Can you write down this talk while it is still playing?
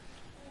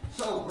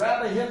So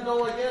grab a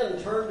hymnal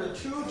again, turn to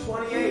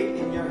 228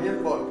 in your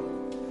hymn book.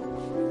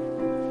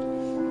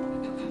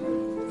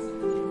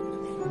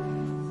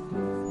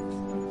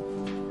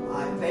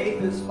 My faith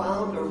has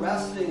found a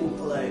resting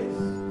place.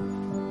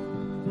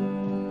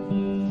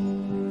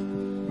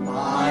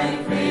 My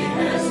faith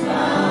has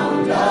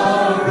found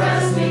a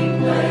resting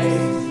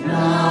place,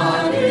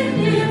 not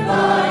in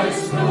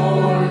device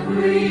nor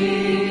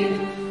creed.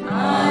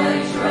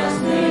 I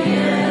trust the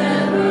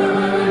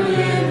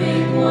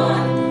ever-living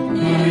one,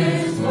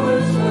 his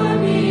wounds for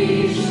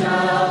me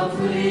shall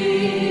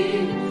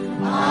plead.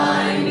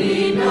 I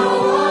need no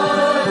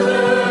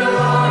other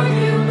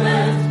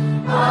argument,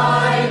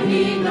 I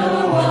need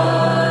no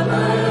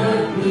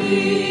other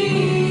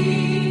plea.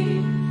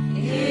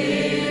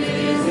 It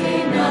is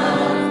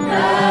enough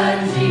that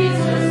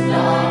Jesus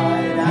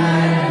died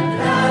and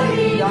that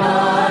he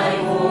died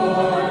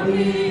for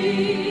me.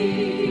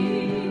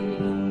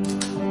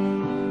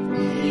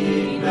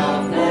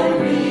 Enough for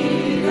me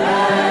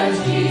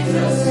that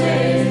Jesus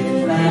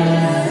saved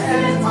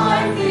and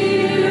my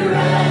fear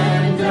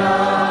and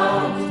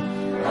doubt.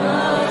 A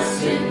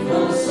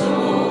sinful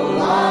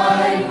soul,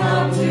 I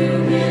come to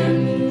him,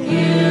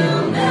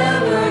 he'll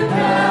never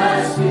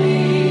cast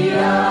me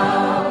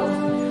out.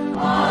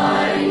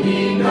 I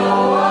need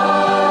no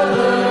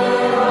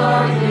other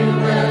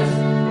argument,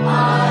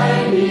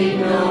 I need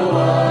no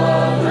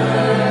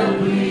other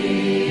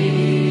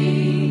plea.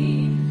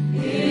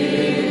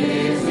 It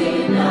is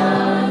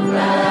enough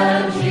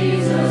that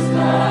Jesus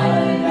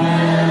died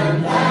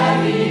and that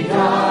he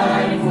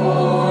died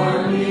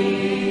for me.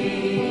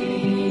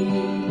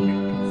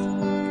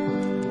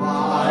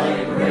 My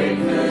great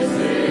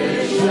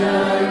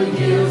physician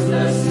heals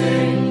the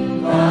sick,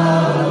 the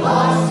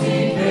lost he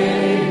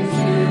came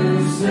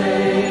to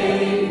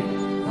save.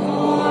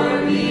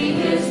 For me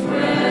his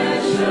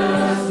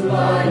precious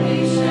blood he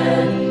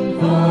shed,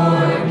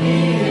 for me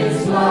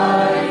his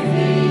life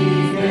he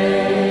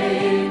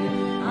gave.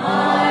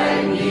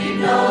 I need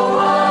no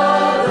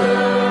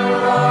other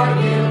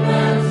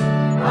argument,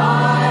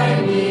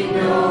 I need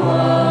no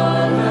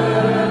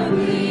other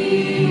plea.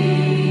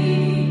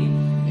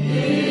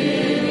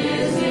 It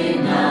is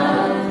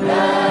enough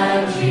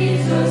that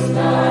Jesus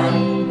died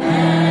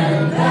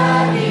and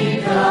that he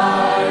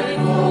died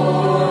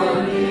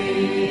for me.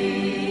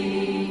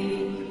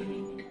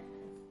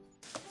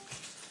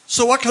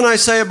 So what can I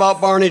say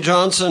about Barney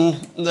Johnson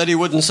that he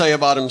wouldn't say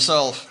about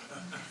himself?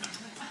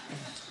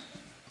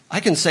 I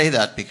can say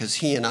that because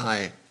he and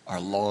I are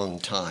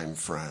longtime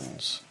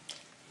friends.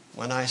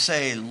 When I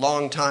say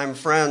longtime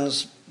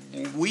friends,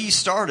 we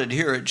started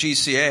here at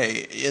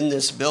GCA in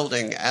this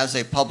building as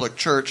a public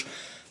church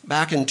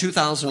back in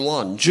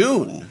 2001,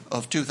 June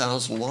of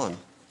 2001.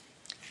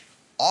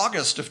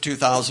 August of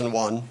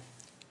 2001,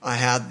 I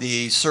had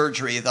the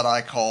surgery that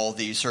I call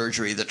the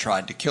surgery that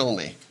tried to kill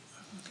me.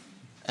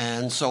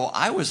 And so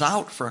I was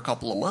out for a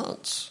couple of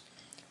months.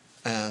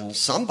 And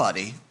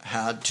somebody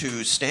had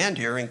to stand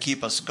here and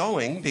keep us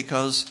going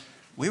because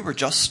we were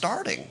just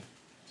starting.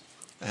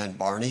 And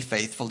Barney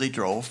faithfully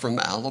drove from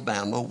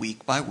Alabama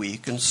week by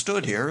week and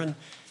stood here and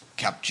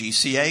kept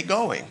GCA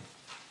going.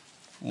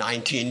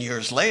 19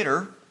 years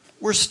later,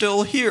 we're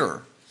still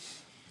here,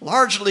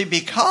 largely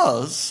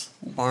because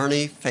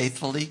Barney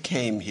faithfully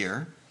came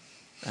here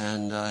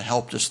and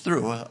helped us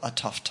through a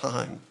tough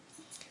time.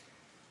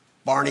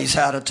 Barney's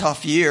had a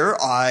tough year.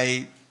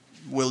 I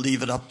will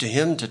leave it up to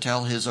him to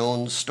tell his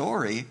own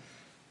story,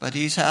 but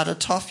he's had a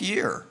tough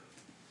year.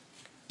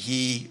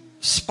 He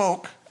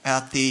spoke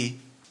at the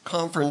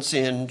conference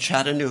in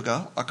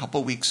Chattanooga a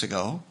couple weeks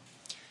ago.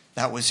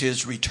 That was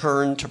his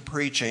return to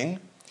preaching.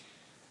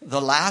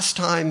 The last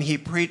time he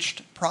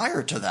preached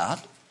prior to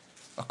that,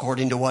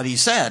 according to what he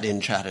said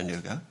in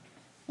Chattanooga,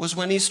 was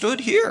when he stood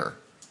here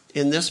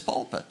in this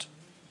pulpit.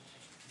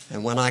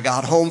 And when I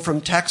got home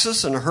from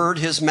Texas and heard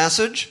his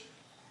message,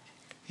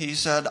 he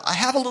said, I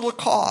have a little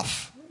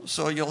cough,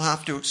 so you'll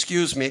have to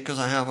excuse me because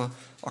I have a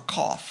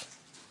cough.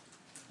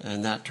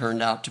 And that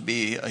turned out to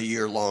be a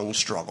year-long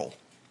struggle.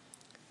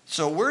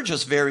 So we're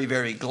just very,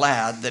 very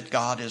glad that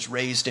God has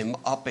raised him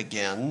up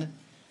again.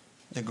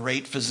 The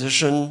great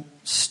physician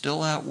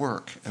still at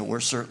work, and we're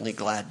certainly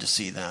glad to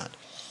see that.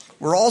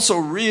 We're also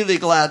really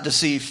glad to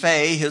see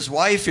Faye, his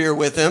wife, here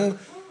with him.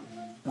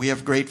 We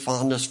have great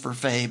fondness for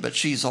Faye, but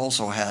she's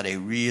also had a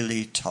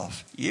really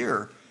tough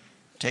year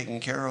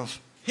taking care of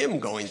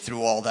him going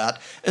through all that.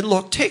 And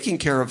look, taking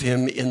care of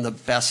him in the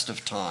best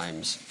of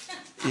times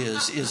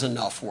is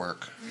enough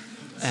work.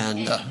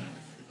 And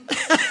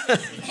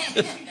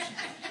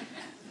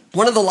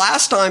one of the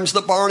last times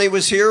that Barney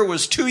was here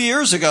was 2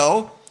 years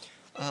ago.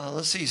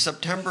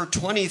 September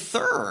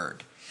 23rd.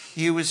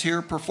 He was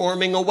here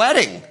performing a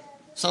wedding.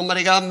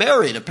 Somebody got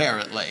married,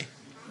 apparently.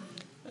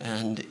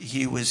 And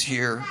he was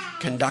here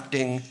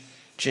conducting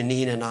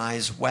Janine and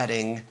I's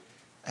wedding.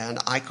 And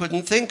I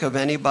couldn't think of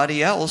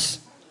anybody else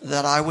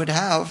that I would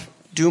have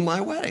do my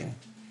wedding.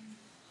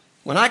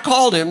 When I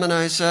called him and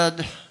I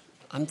said,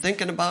 I'm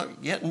thinking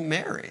about getting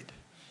married,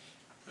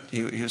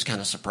 he was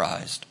kind of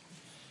surprised.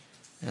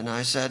 And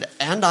I said,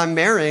 and I'm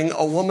marrying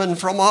a woman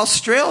from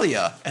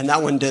Australia. And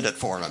that one did it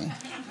for him.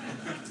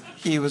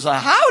 He was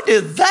like, how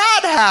did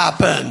that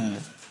happen?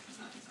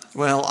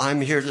 Well,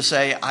 I'm here to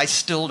say I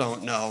still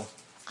don't know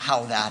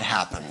how that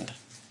happened.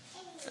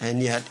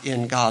 And yet,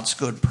 in God's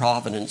good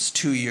providence,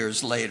 2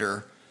 years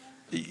later,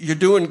 you're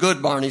doing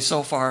good, Barney.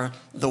 So far,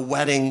 the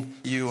wedding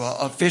you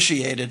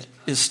officiated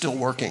is still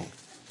working.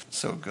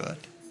 So good.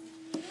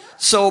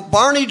 So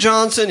Barney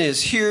Johnson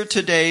is here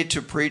today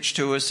to preach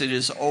to us. It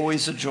is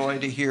always a joy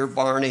to hear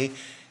Barney.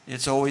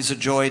 It's always a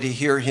joy to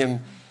hear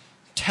him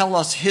tell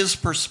us his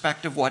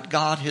perspective, what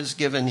God has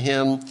given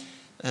him.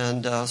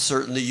 And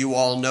certainly you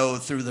all know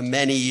through the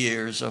many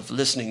years of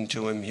listening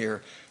to him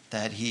here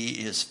that he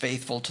is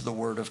faithful to the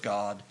Word of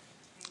God.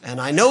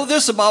 And I know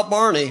this about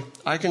Barney.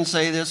 I can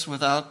say this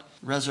without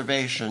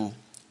reservation.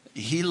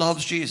 He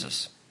loves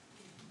Jesus.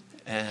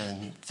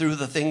 And through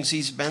the things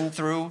he's been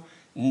through,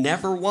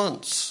 never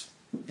once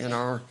in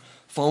our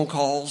phone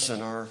calls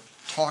and our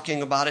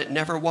talking about it,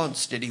 never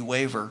once did he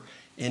waver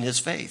in his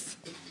faith.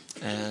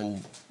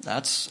 And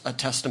that's a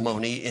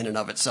testimony in and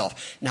of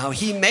itself. Now,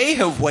 he may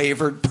have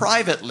wavered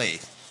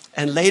privately,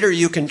 and later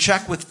you can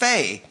check with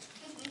Faye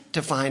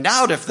to find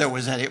out if there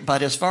was any,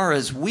 but as far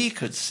as we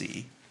could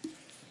see,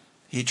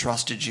 he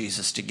trusted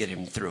Jesus to get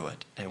him through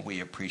it, and we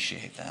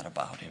appreciate that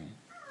about him.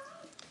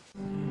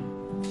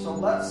 So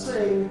let's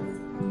sing,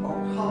 "Oh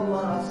Come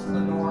Let Us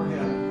Adore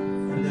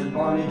Him," and then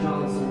Barney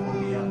Johnson will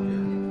be up here.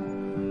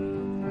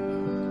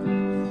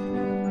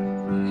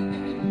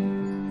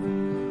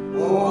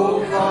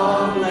 Oh,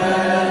 come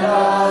let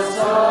us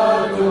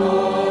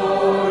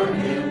adore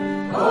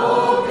Him.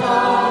 Oh,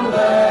 come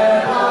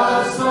let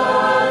us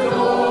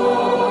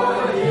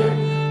adore Him.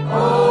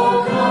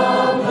 Oh,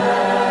 come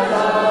let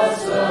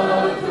us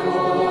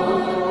adore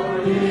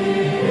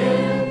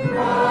Him.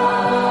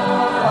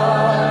 Christ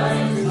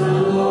the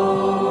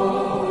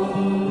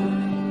Lord.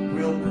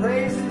 We'll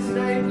praise His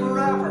name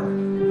forever.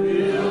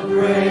 We'll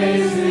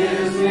praise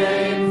His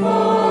name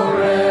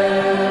forever.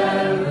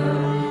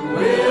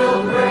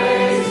 We'll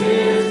praise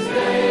His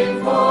name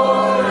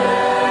forever.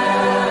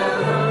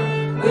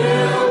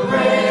 We'll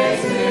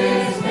praise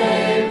His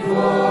name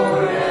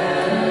forever.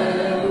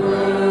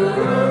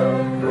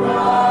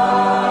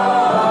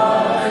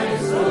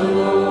 Christ the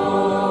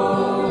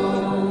Lord.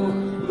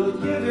 We'll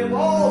give Him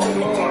all the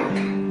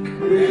glory.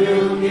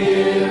 We'll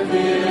give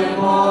Him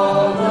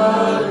all the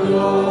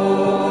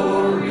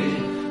glory.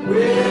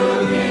 We'll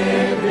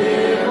give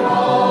Him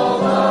all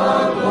the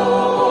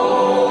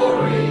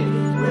glory.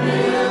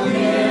 We'll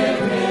give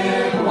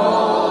Him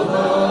all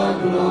the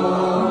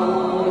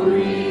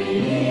glory.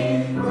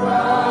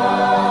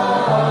 Christ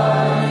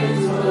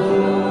the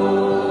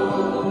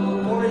Lord.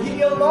 For He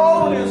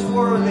alone is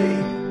worthy.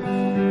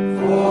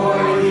 For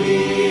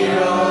He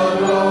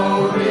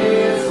alone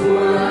is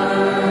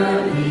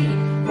worthy.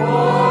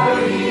 For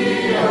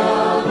He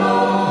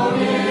alone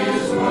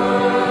is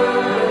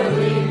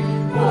worthy.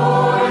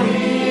 For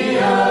He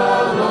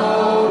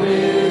alone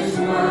is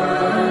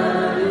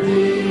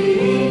worthy.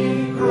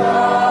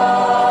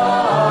 Christ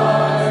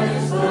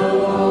the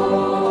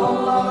Lord.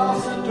 Let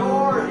us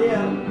adore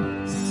Him.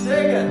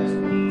 Sing it.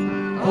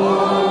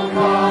 Oh,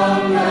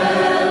 come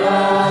let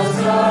us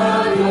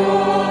adore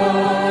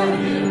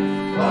Him.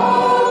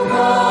 Oh,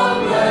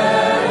 come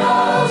let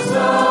us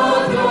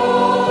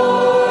adore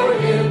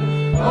Him.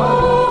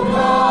 Oh,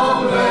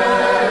 come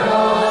let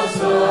us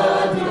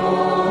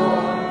adore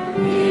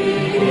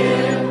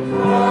Him.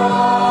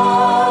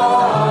 Christ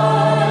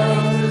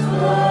the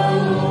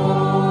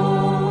Lord.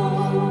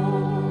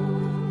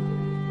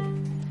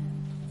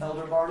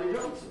 Elder Barney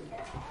Johnson.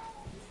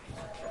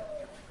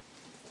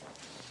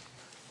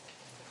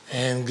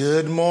 And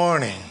good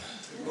morning.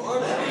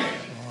 Morning.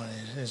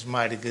 It's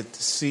mighty good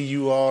to see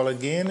you all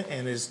again,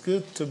 and it's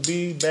good to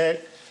be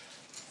back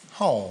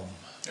home.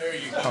 There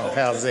you go. Oh,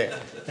 how's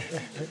that?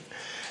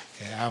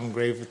 Yeah, I'm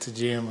grateful to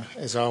Jim,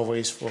 as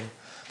always, for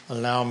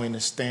allowing me to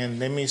stand.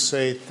 Let me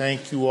say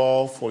thank you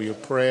all for your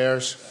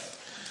prayers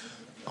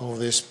over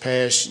this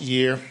past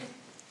year.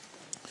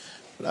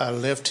 I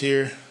left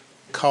here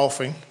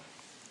coughing,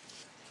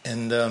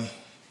 and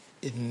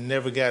it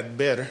never got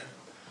better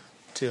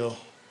till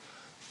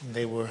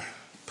they were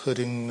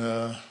putting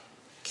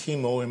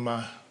chemo in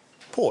my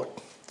port.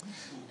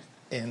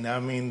 And I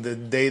mean, the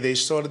day they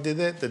started did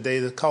that, the day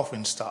the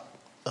coughing stopped.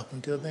 Up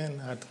until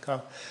then,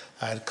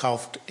 I had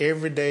coughed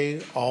every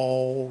day,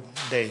 all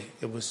day.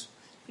 It was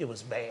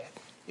bad.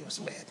 It was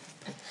bad.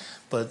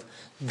 But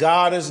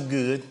God is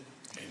good.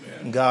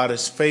 Amen. God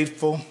is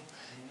faithful.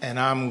 And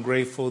I'm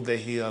grateful that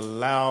He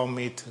allowed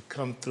me to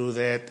come through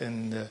that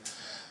and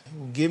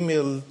give me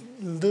a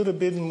little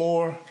bit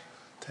more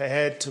to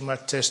add to my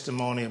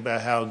testimony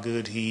about how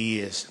good He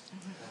is.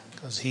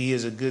 Because He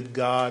is a good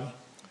God.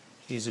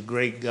 He's a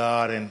great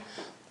God. And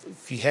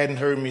if you hadn't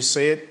heard me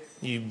say it,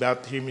 you're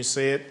about to hear me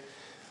say it,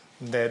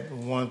 that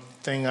one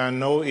thing I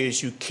know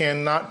is you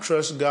cannot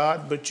trust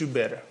God, but you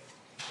better.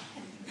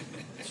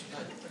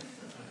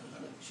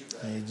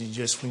 And you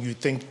just when you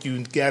think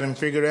you got Him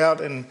figured out,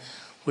 and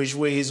which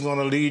way he's going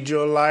to lead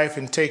your life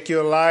and take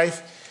your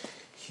life.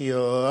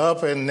 You're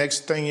up, and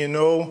next thing you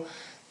know,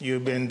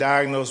 you've been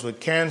diagnosed with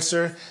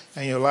cancer,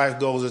 and your life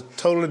goes a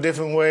totally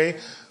different way.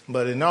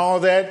 But in all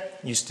that,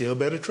 you still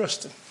better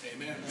trust him.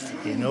 Amen.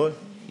 You know it?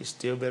 You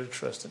still better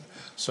trust him.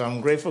 So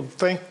I'm grateful.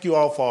 Thank you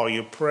all for all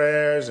your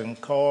prayers and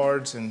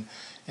cards and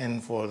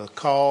for the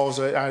calls.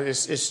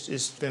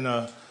 It's been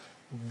a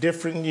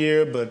different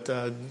year, but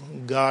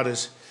God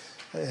has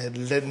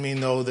let me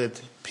know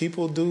that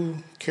people do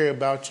care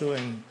about you,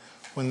 and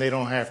when they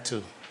don't have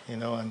to, you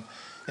know,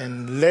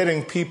 and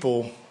letting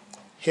people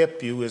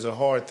help you is a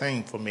hard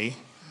thing for me.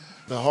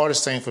 The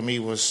hardest thing for me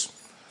was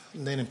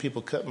letting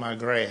people cut my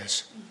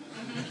grass.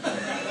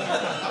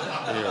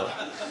 Yeah.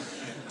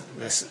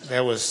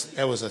 That was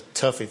a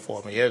toughie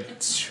for me.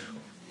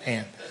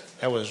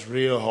 That was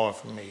real hard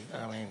for me.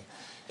 I mean,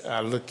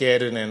 I look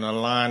at it and the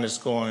line is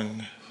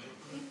going,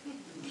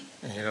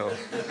 you know,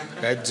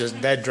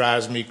 that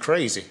drives me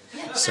crazy.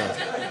 So,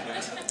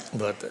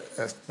 but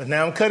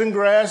now I'm cutting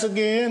grass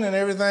again, and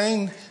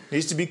everything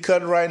needs to be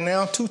cut right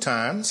now 2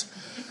 times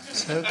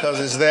because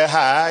it's that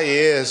high.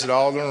 Yes,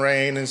 all the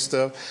rain and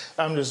stuff.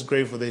 I'm just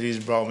grateful that he's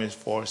brought me as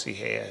far as he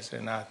has,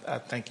 and I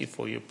thank you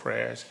for your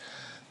prayers.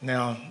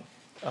 Now,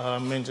 I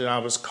mentioned I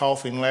was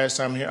coughing last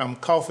time here. I'm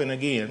coughing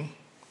again.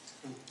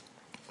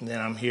 Then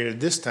I'm here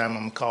this time.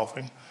 I'm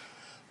coughing,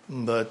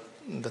 but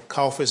the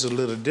cough is a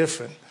little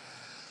different.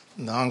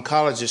 The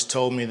oncologist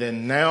told me that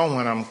now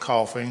when I'm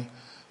coughing,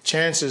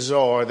 chances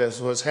are that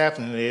what's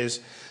happening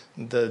is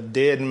the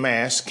dead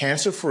mass,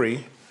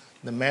 cancer-free,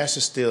 the mass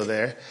is still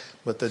there,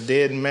 but the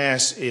dead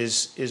mass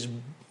is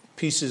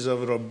pieces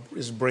of it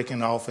is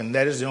breaking off, and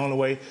that is the only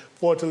way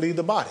for it to leave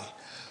the body.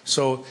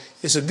 So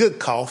it's a good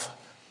cough,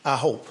 I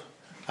hope.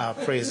 I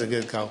pray it's a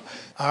good cough.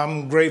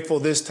 I'm grateful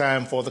this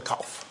time for the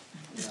cough.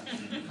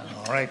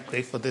 All right,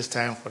 grateful this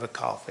time for the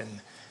cough,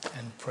 and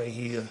pray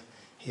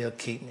he'll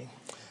keep me.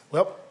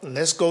 Well,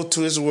 let's go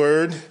to his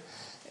word,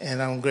 and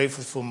I'm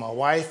grateful for my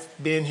wife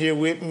being here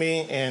with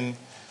me, and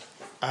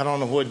I don't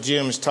know what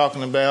Jim is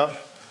talking about.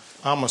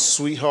 I'm a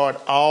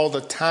sweetheart all the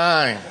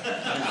time.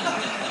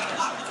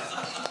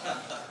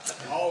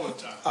 All the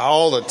time.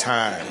 All the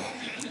time.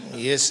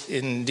 Yes,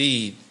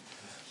 indeed.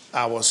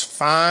 I was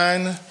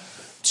fine.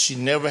 She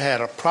never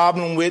had a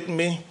problem with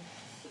me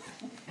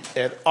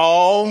at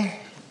all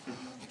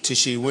till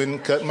she went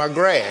and cut my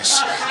grass.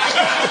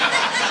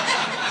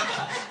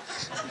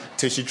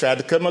 Till she tried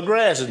to cut my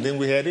grass, and then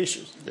we had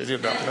issues.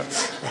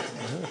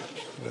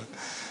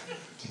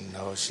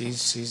 No,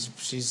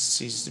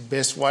 she's the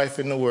best wife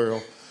in the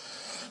world.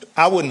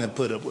 I wouldn't have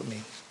put up with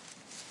me.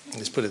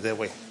 Let's put it that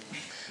way.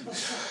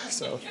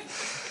 So,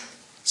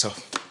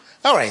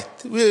 all right,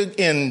 we're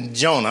in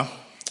Jonah,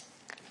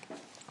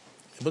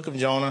 the book of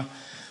Jonah,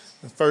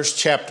 the first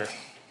chapter,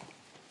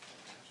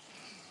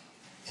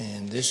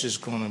 and this is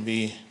going to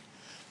be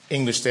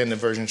English Standard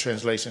Version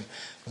translation.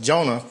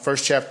 Jonah,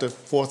 first chapter,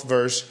 4th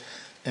verse,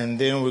 and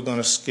then we're going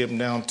to skip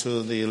down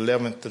to the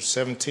 11th to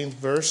 17th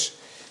verse,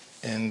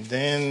 and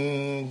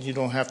then you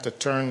don't have to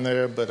turn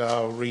there, but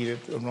I'll read it,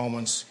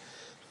 Romans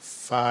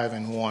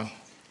 5:1.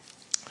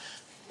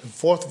 The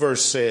 4th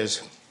verse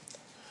says,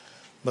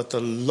 "But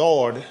the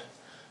Lord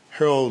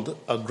hurled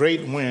a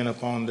great wind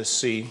upon the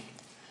sea,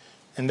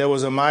 and there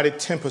was a mighty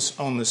tempest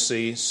on the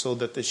sea, so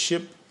that the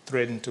ship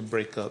threatened to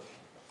break up."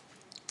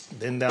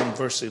 Then down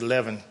verse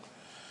 11.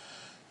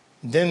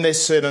 "Then they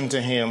said unto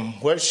him,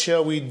 What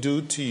shall we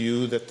do to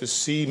you that the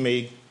sea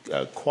may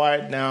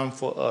quiet down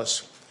for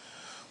us?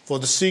 For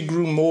the sea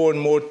grew more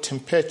and more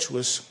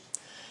tempestuous.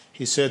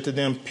 He said to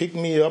them, Pick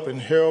me up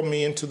and hurl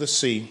me into the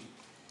sea.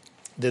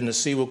 Then the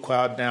sea will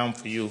quiet down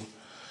for you.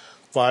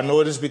 For I know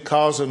it is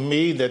because of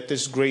me that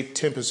this great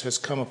tempest has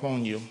come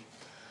upon you.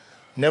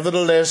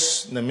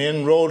 Nevertheless, the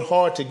men rowed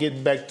hard to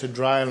get back to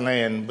dry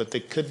land, but they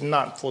could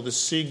not, for the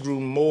sea grew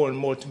more and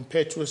more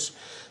tempestuous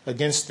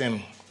against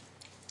them.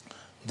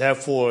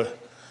 Therefore,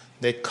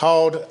 they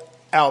called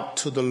out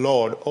to the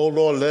Lord, O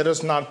Lord, let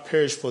us not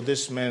perish for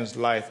this man's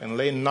life, and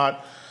lay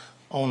not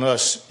on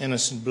us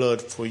innocent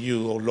blood, for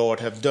you, O Lord,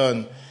 have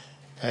done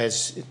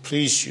as it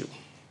pleased you.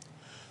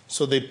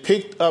 So they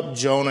picked up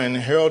Jonah and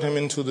hurled him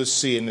into the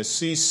sea, and the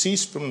sea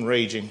ceased from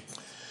raging.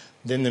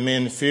 Then the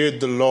men feared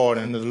the Lord,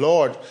 and the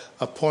Lord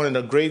appointed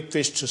a great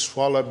fish to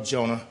swallow up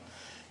Jonah.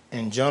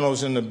 And Jonah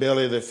was in the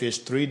belly of the fish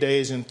 3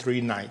 days and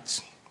 3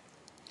 nights.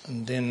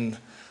 And then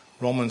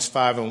Romans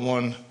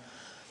 5:1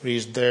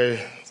 reads,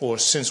 Therefore,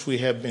 since we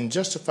have been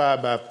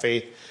justified by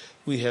faith,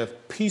 we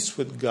have peace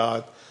with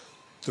God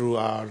through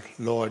our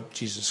Lord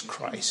Jesus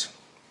Christ.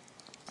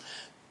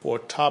 For a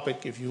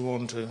topic, if you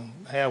want to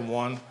have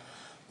one,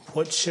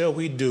 what shall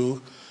we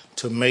do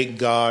to make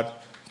God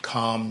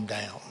calm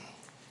down?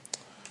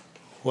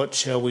 What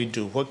shall we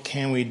do? What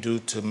can we do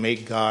to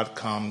make God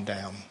calm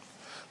down?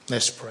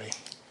 Let's pray.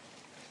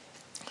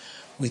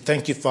 We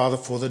thank you, Father,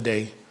 for the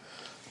day.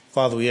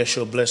 Father, we ask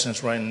your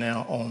blessings right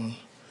now on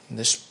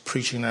this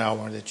preaching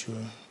hour, that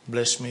you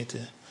bless me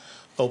to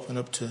open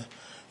up to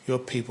your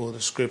people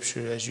the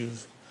scripture as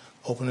you've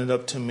opened it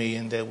up to me,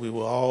 and that we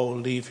will all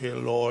leave here,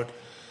 Lord,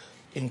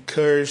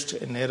 encouraged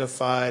and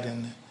edified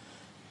and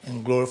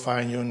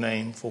glorifying your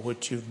name for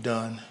what you've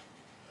done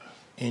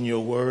in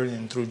your word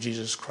and through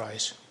Jesus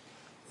Christ.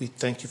 We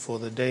thank you for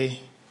the day.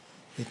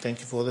 We thank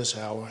you for this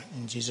hour.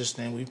 In Jesus'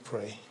 name we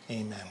pray.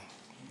 Amen.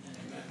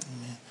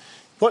 Amen.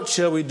 What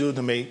shall we do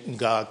to make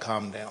God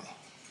calm down?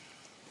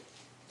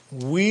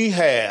 We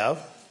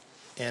have,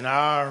 in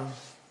our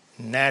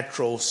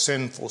natural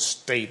sinful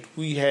state,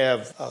 we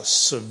have a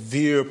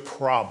severe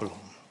problem.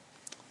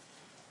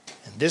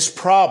 And this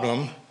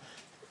problem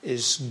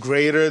is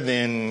greater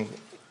than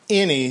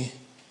any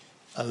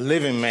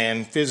living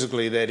man,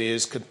 physically that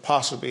is, could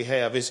possibly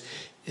have.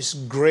 It's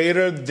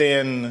greater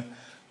than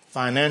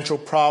financial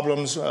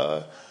problems.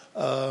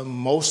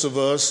 Most of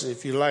us,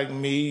 if you're like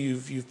me,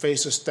 you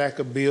face a stack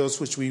of bills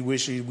which we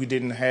wish we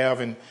didn't have,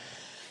 and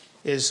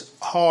it's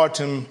hard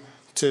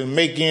to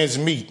make ends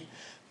meet.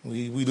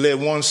 We let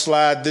one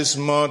slide this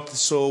month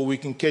so we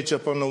can catch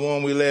up on the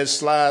one we let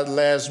slide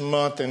last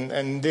month.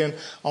 And then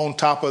on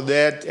top of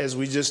that, as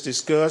we just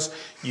discussed,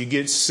 you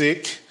get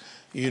sick.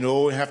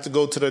 You have to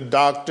go to the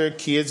doctor.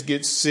 Kids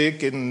get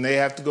sick and they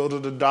have to go to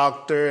the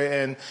doctor.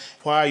 And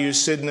while you're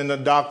sitting in the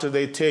doctor,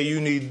 they tell you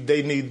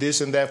they need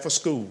this and that for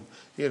school.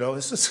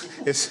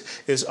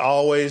 It's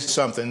always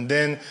something.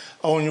 Then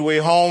on your way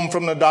home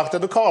from the doctor,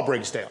 the car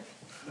breaks down.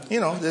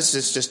 This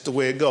is just the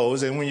way it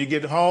goes. And when you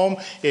get home,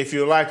 if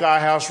you're like our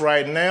house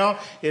right now,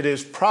 it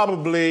is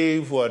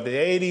probably,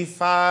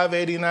 85,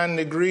 89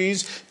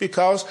 degrees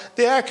because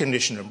the air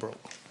conditioner broke.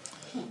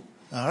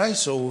 All right,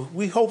 so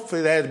we hope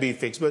for that to be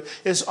fixed. But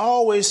it's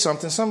always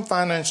something, some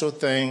financial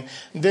thing.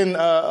 Then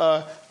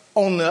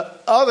on the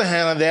other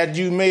hand of that,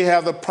 you may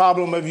have the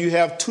problem of you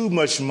have too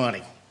much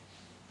money.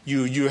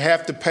 You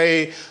have to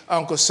pay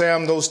Uncle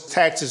Sam those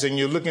taxes, and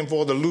you're looking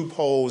for the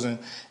loopholes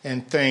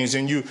and things,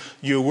 and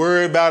you're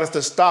worried about if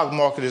the stock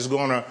market is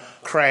going to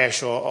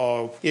crash,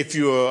 or if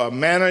you're a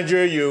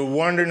manager, you're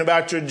wondering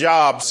about your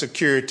job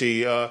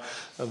security, a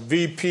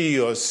VP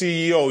or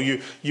CEO.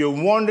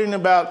 You're wondering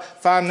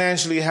about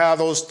financially how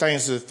those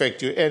things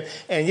affect you.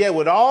 And yet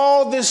with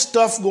all this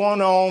stuff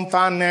going on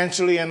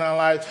financially in our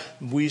life,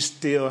 we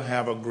still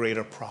have a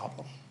greater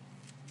problem.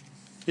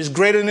 It's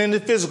greater than the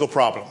physical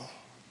problem.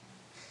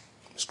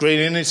 It's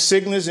greater than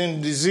sickness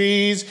and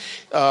disease,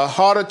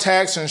 heart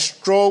attacks and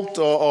stroke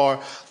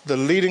are the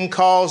leading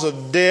cause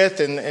of death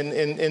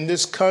in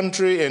this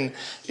country, and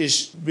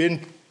it's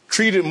been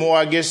treated more,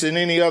 I guess, than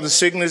any other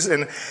sickness,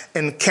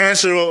 and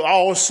cancer of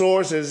all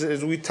sorts,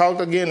 as we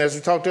talked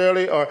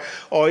earlier,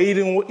 or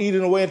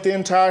eating away at the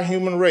entire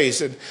human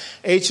race. And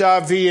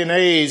HIV and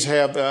AIDS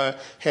have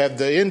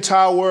the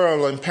entire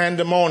world in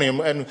pandemonium,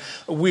 and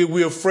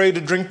we're afraid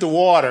to drink the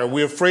water,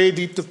 we're afraid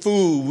to eat the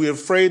food, we're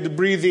afraid to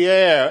breathe the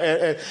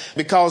air,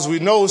 because we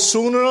know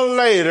sooner or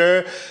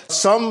later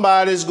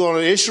somebody's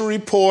going to issue a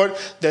report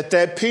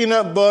that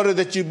peanut butter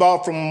that you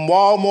bought from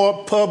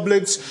Walmart,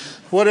 Publix,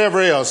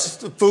 whatever else,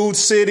 Food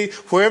City,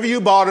 wherever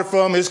you bought it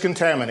from is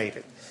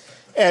contaminated.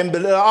 And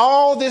with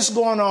all this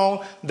going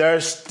on,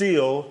 there's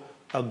still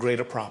a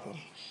greater problem.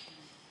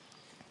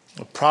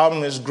 The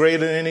problem is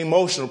greater than any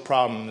emotional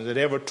problem that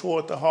ever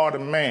tore at the heart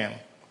of man.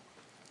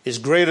 It's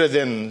greater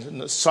than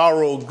the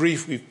sorrow,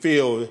 grief we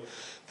feel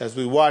as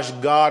we watch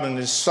God and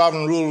His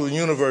sovereign rule of the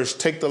universe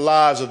take the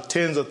lives of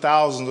tens of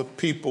thousands of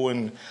people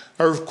in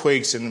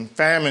earthquakes and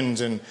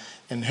famines and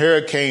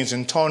hurricanes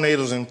and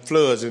tornadoes and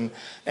floods.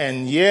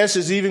 And yes,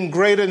 it's even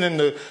greater than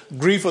the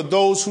grief of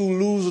those who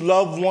lose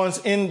loved ones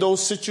in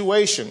those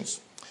situations.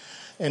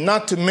 And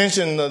not to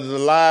mention the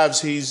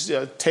lives He's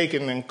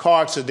taken in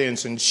car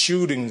accidents and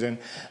shootings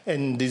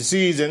and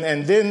disease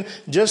and then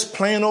just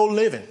plain old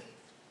living.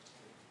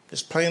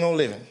 Just plain old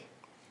living.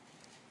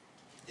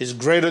 It's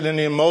greater than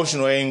the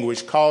emotional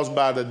anguish caused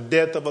by the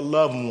death of a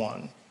loved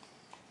one.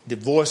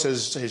 Divorce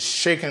has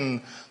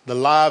shaken the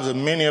lives of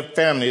many of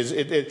families.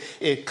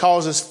 It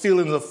causes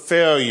feelings of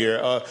failure,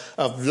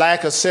 of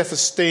lack of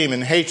self-esteem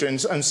and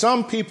hatred. And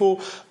some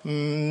people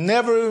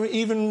never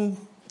even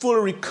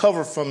fully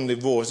recover from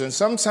divorce. And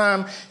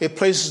sometimes it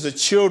places the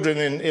children,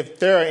 if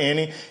there are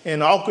any,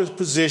 in awkward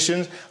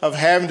positions of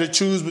having to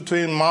choose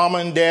between mama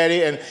and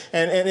daddy. And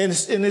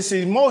it's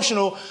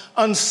emotional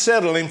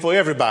unsettling for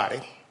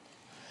everybody.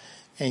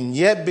 And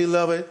yet,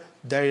 beloved,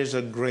 there is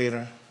a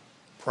greater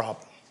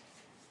problem.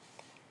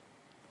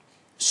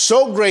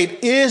 So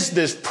great is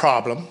this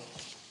problem,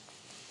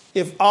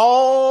 if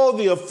all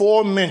the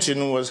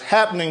aforementioned was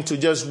happening to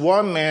just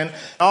one man,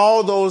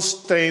 all those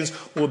things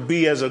would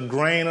be as a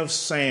grain of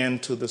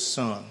sand to the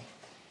sun.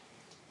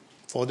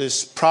 For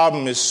this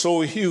problem is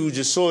so huge,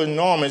 it's so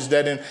enormous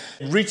that it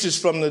reaches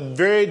from the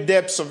very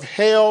depths of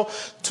hell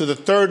to the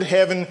third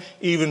heaven,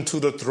 even to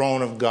the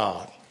throne of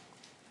God.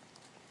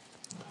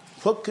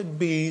 What could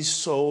be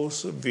so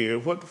severe?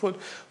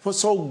 What's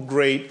so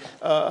great,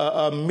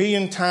 a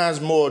million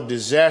times more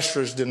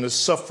disastrous than the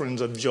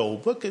sufferings of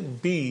Job? What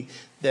could be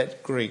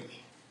that great?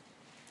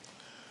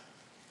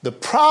 The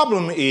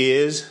problem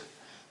is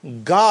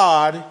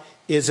God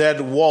is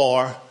at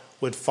war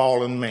with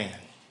fallen man.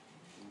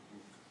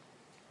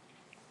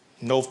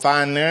 No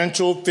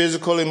financial,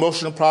 physical,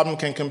 emotional problem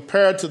can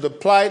compare to the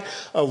plight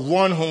of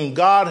one whom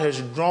God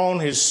has drawn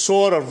his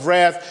sword of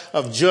wrath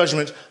of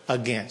judgment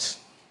against.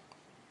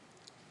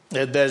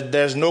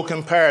 There's no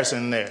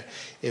comparison there.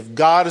 If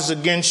God is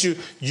against you,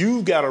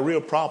 you've got a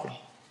real problem.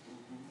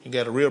 You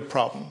got a real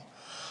problem.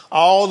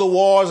 All the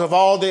wars of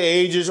all the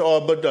ages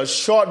are but a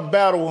short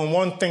battle when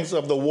one thinks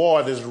of the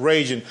war that's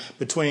raging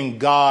between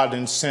God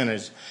and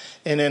sinners.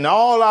 And in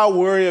all our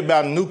worry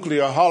about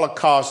nuclear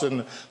holocaust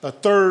and the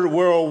Third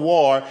World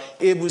War,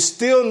 it was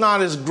still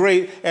not as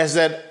great as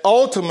that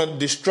ultimate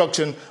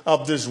destruction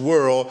of this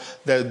world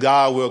that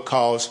God will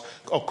cause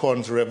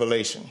according to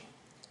Revelation.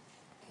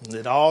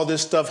 That all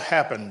this stuff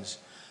happens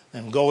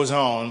and goes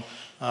on,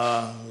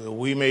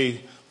 we may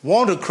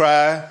want to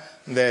cry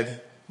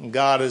that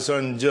God is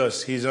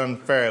unjust, he's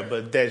unfair,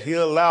 but that he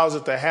allows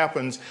it to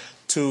happen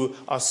to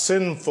a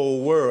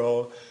sinful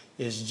world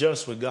is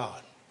just with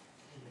God.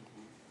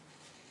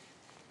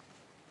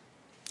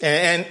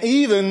 And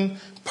even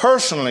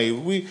personally,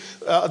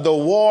 the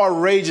war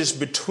rages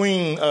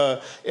between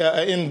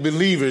in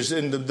believers,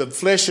 in the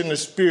flesh and the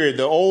spirit,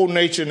 the old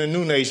nature and the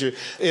new nature.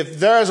 If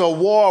there's a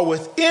war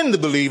within the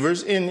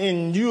believers,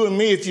 in you and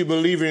me, if you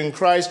believe in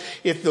Christ,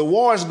 if the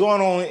war is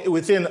going on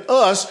within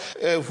us,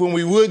 when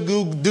we would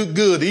do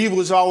good, evil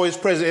is always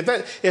present.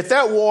 If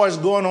that war is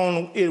going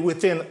on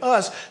within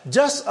us,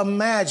 just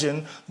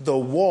imagine the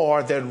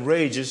war that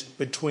rages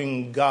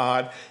between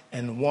God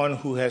and one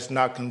who has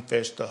not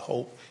confessed the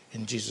hope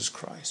in Jesus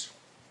Christ.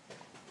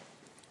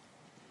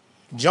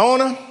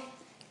 Jonah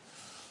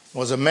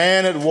was a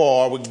man at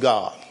war with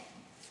God.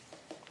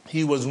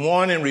 He was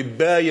one in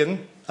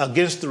rebellion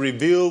against the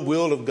revealed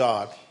will of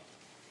God.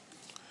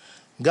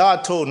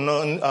 God told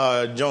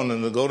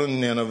Jonah to go to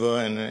Nineveh,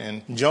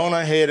 and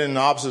Jonah headed in the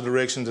opposite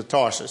direction to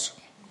Tarsus.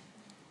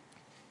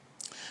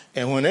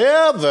 And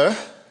whenever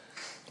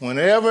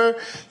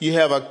you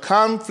have a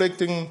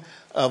conflicting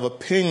of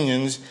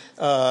opinions,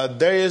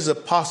 there is a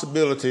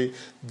possibility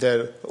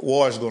that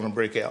war is going to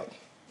break out.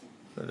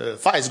 The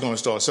fight's going to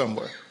start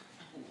somewhere.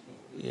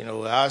 You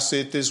know, I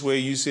sit this way,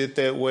 you sit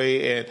that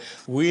way, and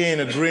we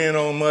ain't agreeing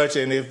on much.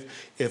 And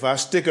if I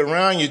stick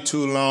around you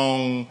too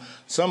long,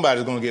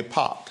 somebody's going to get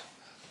popped.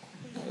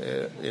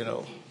 You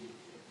know.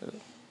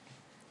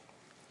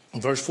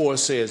 Verse 4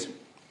 says,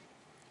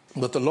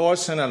 "But the Lord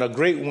sent out a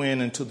great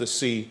wind into the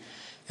sea,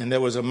 and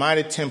there was a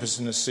mighty tempest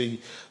in the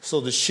sea,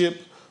 so the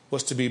ship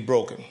was to be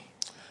broken."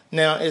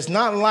 Now, it's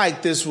not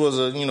like this was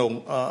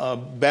a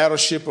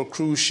battleship or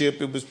cruise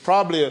ship. It was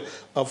probably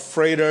a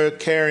freighter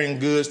carrying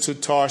goods to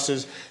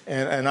Tarsus,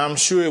 and I'm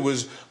sure it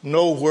was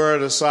nowhere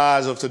the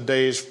size of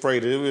today's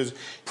freighter. It was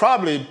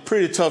probably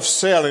pretty tough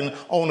sailing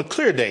on a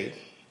clear day.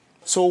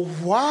 So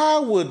why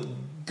would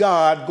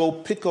God go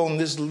pick on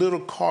this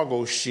little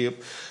cargo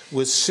ship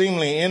with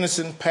seemingly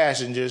innocent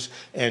passengers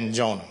and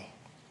Jonah?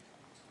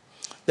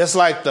 That's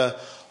like the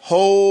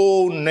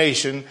whole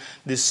nation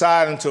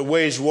deciding to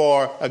wage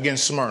war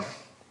against Smyrna.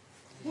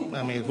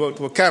 I mean,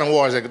 what kind of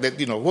war is that?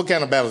 What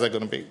kind of battle is that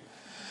going to be?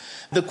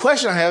 The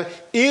question I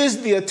have,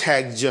 is the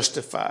attack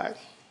justified?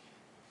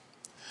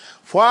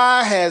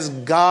 Why has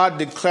God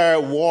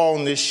declared war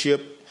on this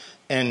ship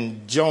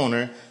and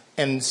Jonah?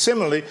 And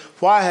similarly,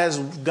 why has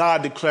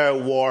God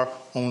declared war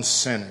on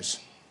sinners?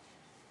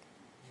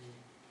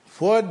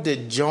 What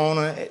did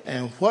Jonah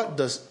and what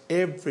does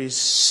every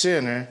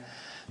sinner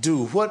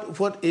do?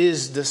 What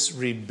is this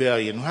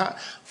rebellion?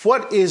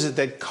 What is it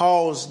that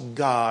caused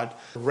God's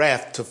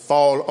wrath to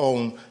fall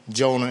on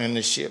Jonah and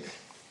the ship?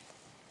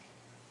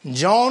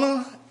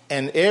 Jonah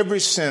and every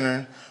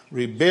sinner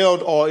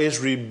rebelled or is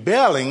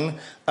rebelling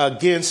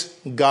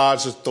against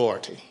God's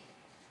authority.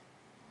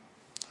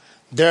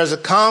 There's a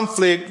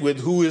conflict with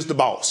who is the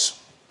boss,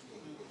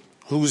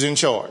 who's in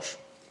charge.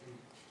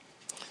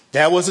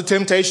 That was the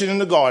temptation in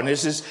the garden.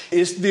 It's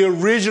the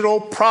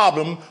original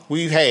problem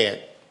we've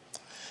had.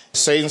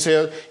 Satan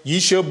said, "Ye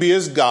shall be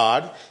as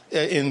God."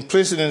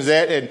 Implicit in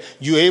that, and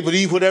you're able to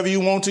eat whatever you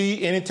want to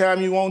eat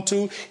anytime you want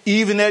to.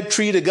 Even that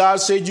tree that God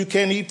said you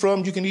can't eat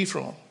from, you can eat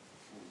from.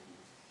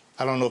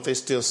 I don't know if they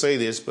still say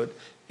this, but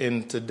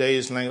in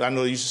today's language, I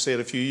know they used to say it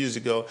a few years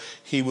ago,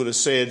 he would have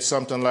said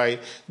something like,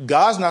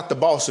 "God's not the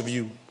boss of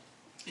you."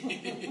 You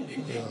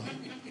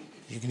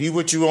can eat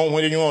what you want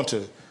when you want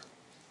to.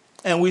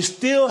 And we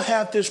still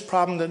have this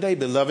problem today,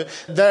 beloved.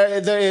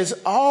 There is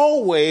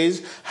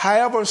always,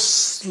 however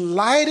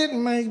slight it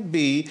may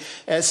be,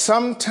 at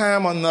some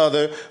time or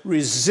another,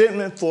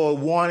 resentment for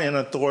one in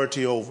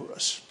authority over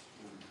us.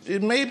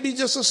 It may be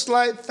just a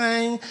slight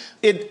thing.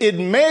 It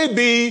may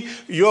be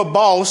your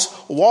boss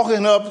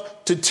walking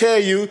up to tell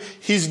you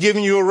he's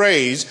giving you a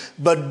raise.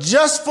 But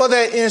just for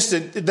that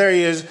instant, there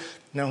is,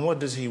 now what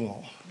does he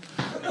want?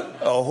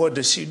 Or what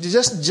does she?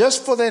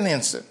 Just for that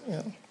instant, you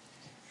know.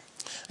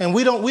 And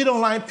we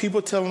don't like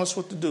people telling us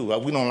what to do.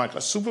 We don't like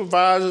our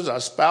supervisors, our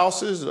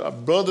spouses, our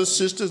brothers,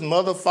 sisters,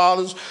 mother,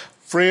 fathers,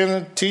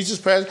 friends, teachers,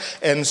 pastors.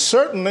 And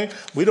certainly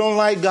we don't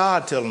like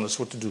God telling us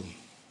what to do.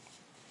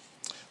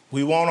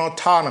 We want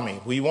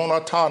autonomy. We want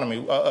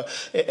autonomy.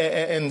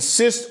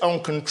 Insist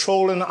on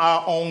controlling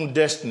our own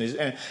destinies.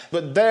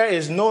 But there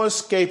is no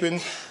escaping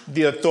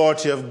the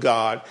authority of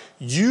God.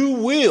 You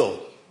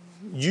will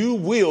do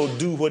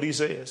what he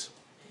says.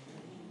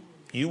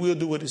 You will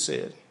do what he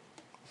said.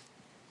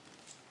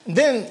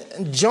 Then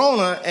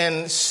Jonah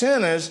and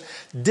sinners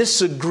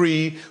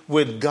disagree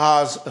with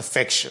God's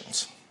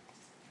affections.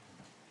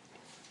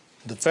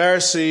 The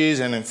Pharisees,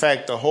 and in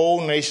fact the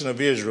whole nation of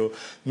Israel,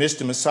 missed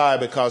the Messiah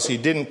because he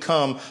didn't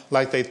come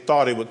like they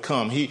thought he would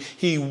come.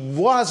 He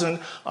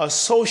wasn't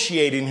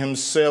associating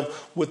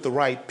himself with the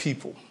right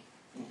people,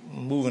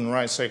 moving in the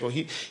right circle.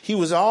 He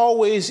was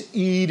always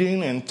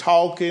eating and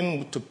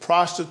talking to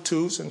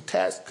prostitutes and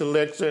tax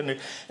collectors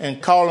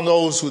and calling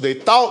those who they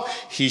thought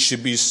he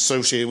should be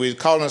associated with,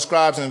 calling the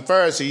scribes and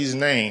Pharisees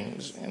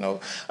names.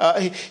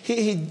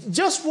 He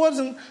just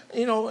wasn't,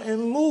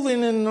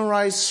 moving in the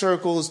right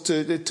circles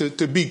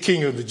to be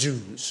king of the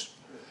Jews.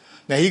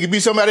 Now, he could be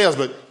somebody else,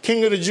 but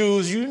king of the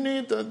Jews, you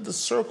need the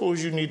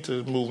circles you need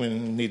to move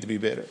in need to be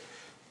better.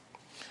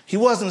 He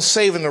wasn't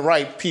saving the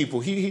right people.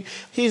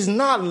 He's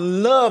not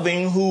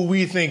loving who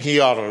we think he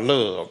ought to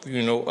love.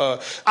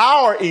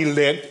 Our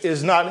elect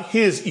is not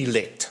his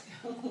elect.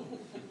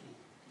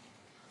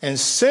 And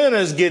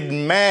sinners get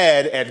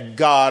mad at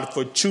God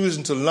for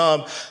choosing to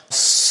love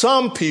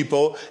some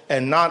people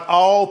and not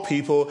all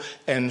people.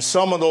 And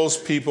some of those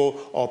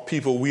people are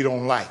people we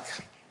don't like.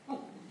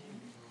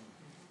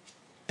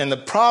 And the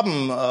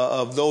problem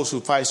of those who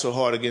fight so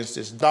hard against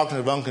this doctrine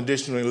of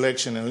unconditional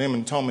election and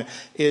limited atonement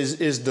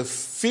is the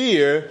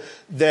fear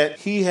that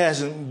he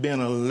hasn't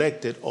been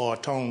elected or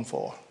atoned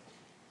for.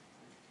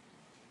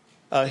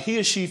 He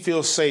or she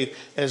feels safe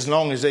as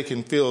long as they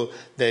can feel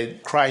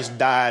that Christ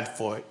died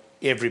for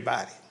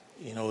everybody.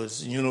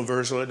 It's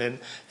universal, and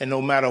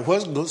no matter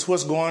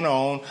what's going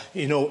on,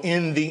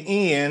 in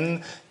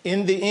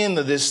the end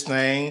of this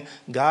thing,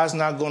 God's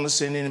not going to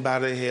send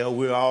anybody to hell.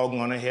 We're all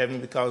going to heaven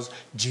because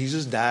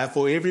Jesus died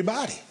for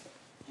everybody.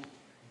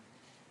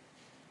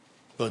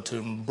 But to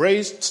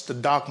embrace the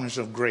doctrines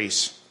of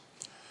grace,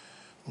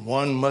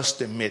 one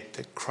must admit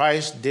that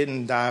Christ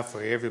didn't die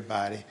for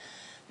everybody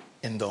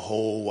in the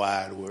whole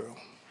wide world.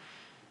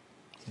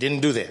 He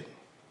didn't do that.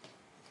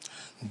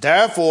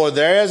 Therefore,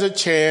 there is a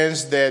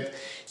chance that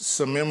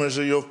some members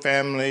of your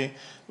family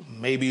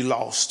may be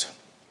lost.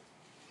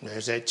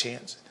 There's that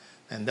chance.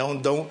 And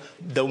don't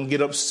get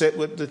upset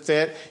with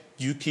that.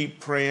 You keep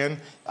praying.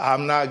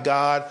 I'm not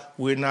God.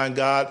 We're not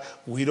God.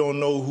 We don't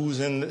know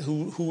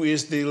who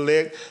is the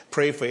elect.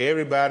 Pray for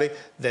everybody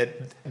that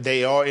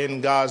they are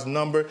in God's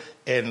number,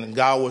 and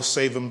God will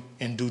save them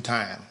in due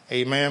time.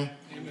 Amen?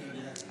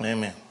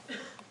 Amen.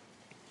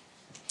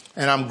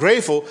 And I'm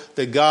grateful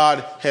that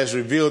God has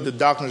revealed the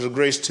doctrines of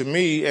grace to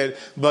me.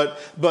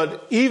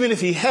 But even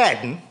if he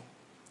hadn't,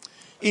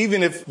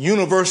 even if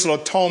universal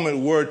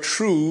atonement were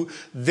true,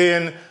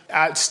 then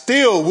I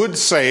still would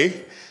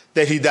say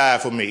that he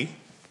died for me.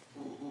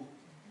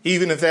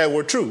 Even if that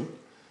were true.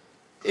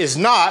 It's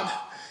not.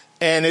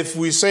 And if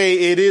we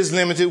say it is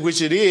limited,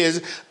 which it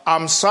is,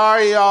 I'm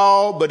sorry,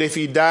 y'all, but if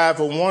he died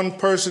for one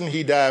person,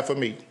 he died for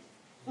me.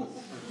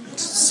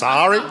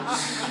 Sorry.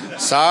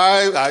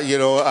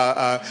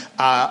 I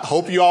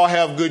hope you all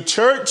have good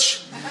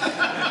church.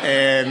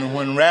 And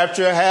when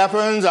rapture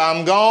happens,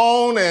 I'm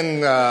gone,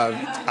 and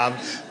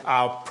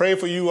I'll pray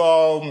for you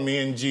all. Me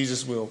and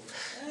Jesus will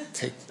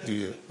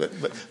do it. But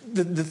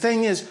the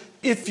thing is,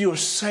 if you're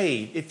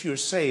saved,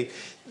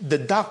 the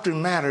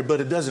doctrine matters, but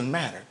it doesn't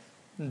matter.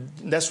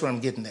 That's what I'm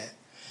getting at.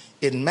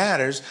 It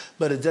matters,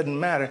 but it doesn't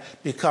matter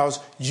because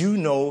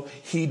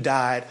he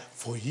died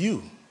for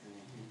you.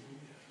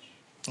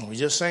 And we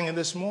just sang it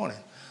this morning.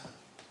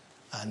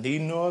 I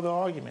need no other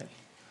argument.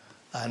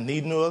 I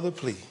need no other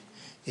plea.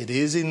 It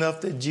is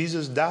enough that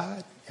Jesus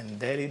died and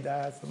that he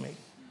died for me.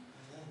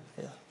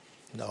 Yeah.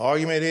 The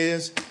argument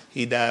is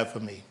he died for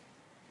me.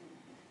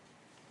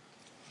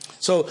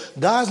 So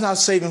God's not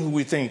saving who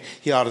we think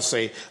he ought to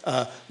save.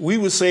 We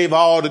would save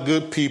all the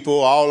good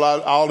people,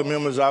 all the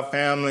members of our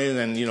families,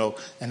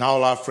 and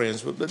all our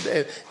friends.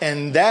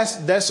 And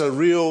that's a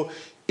real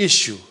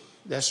issue.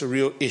 That's a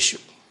real issue.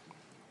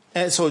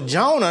 And so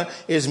Jonah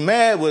is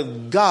mad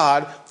with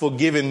God for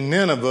giving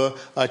Nineveh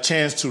a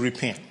chance to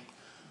repent.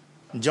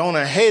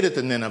 Jonah hated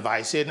the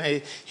Ninevites.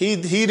 He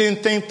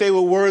didn't think they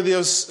were worthy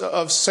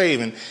of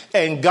saving.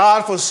 And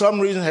God, for some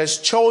reason, has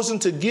chosen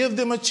to give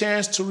them a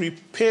chance to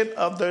repent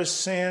of their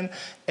sin.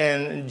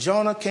 And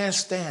Jonah can't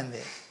stand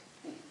that.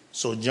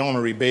 So Jonah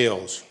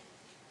rebels.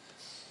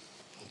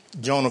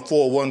 Jonah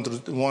 4, 1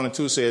 and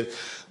 2 says,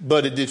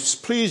 but it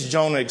displeased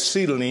Jonah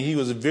exceedingly. He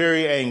was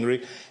very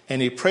angry. And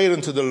he prayed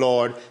unto the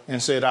Lord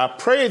and said, I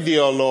pray thee,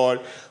 O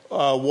Lord,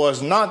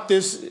 was not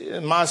this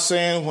my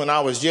sin when I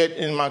was yet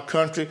in my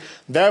country?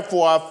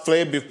 Therefore I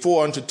fled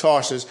before unto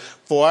Tarshish,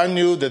 for I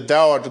knew that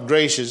thou art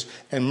gracious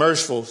and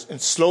merciful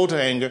and slow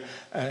to anger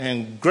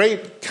and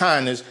great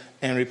kindness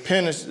and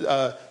repentance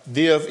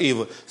thee of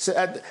evil. So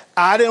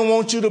I didn't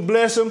want you to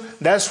bless them.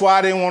 That's why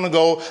I didn't want to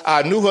go.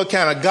 I knew what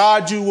kind of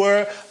God you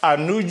were. I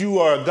knew you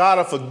were a God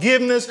of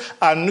forgiveness.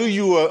 I knew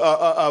you were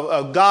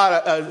a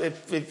God,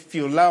 if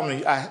you allow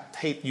me, I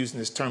hate using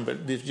this term, but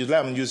if you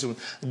allow me to use it,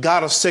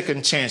 God of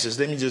second chances.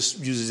 Let me just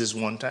use it this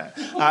one time.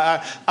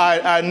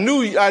 I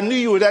knew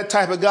you were that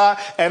type of God,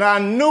 and I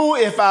knew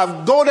if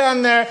I go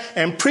down there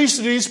and preach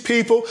to these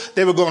people,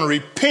 they were going to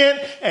repent,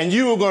 and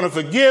you were going to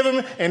forgive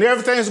them, and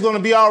everything's going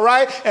to be all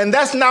right, and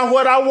that's not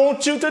what I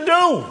want you to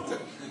do.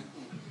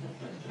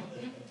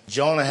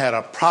 Jonah had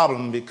a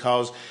problem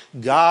because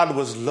God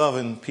was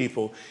loving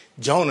people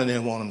Jonah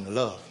didn't want him to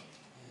love.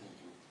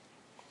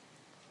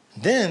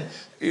 Then,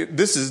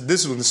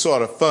 this was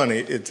sort of funny.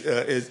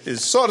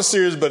 It's sort of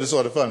serious, but it's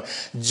sort of funny.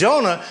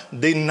 Jonah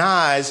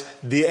denies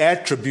the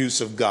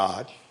attributes of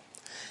God,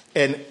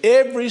 and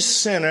every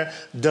sinner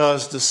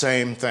does the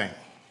same thing.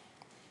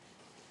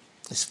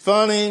 It's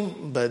funny,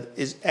 but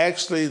it's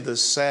actually the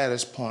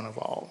saddest point of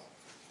all.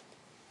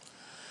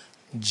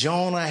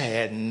 Jonah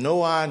had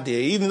no idea,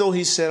 even though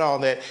he said all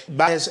that,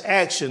 by his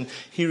action,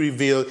 he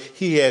revealed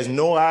he has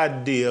no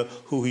idea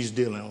who he's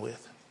dealing with.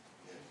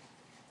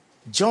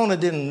 Jonah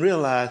didn't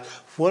realize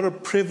what a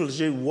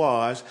privilege it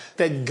was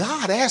that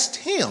God asked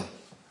him,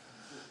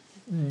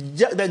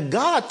 that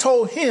God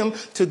told him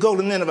to go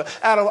to Nineveh.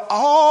 Out of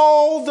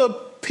all the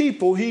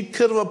people he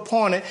could have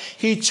appointed,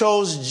 he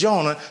chose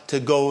Jonah to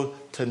go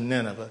to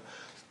Nineveh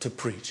to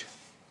preach.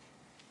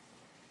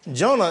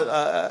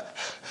 Jonah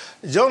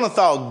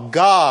thought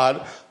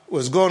God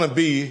was going to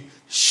be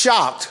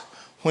shocked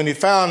when he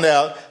found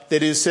out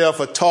that he sailed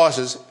for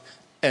Tarshish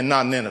and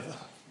not Nineveh.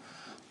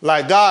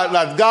 Like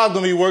God's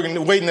going to be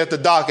waiting at the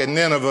dock at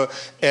Nineveh,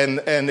 and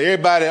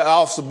everybody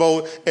off the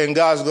boat, and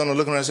God's going to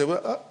look around and say,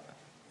 well,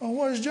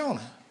 where's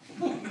Jonah?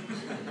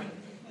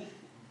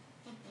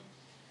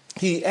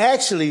 He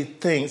actually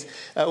thinks,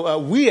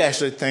 we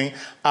actually think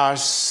our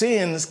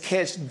sins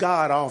catch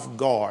God off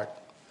guard.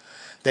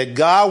 That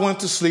God went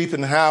to sleep,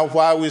 and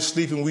while we were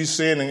sleeping we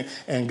sinned,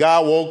 and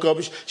God woke up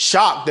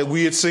shocked that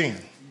we had sinned.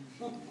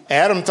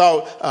 Adam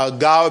thought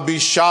God would be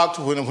shocked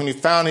when he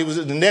found he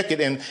was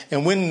naked and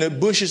went in the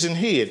bushes and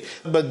hid.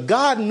 But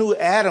God knew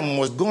Adam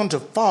was going to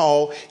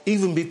fall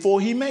even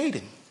before he made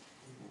him.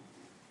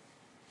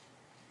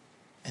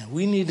 And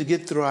we need to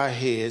get through our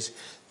heads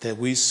that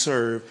we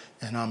serve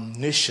an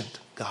omniscient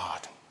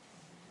God.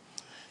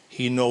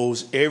 He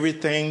knows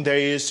everything there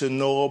is to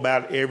know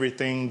about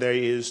everything there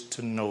is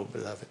to know,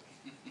 beloved.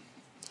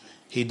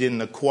 He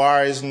didn't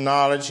acquire his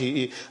knowledge.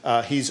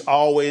 He's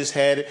always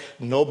had it.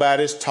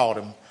 Nobody's taught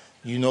him.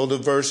 You know the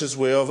verses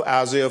well,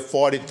 Isaiah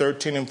 40,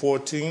 13 and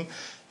 14.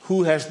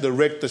 Who has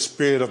directed the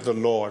Spirit of the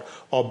Lord,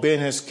 or been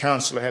his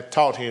counselor, hath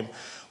taught him?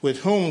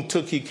 With whom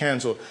took he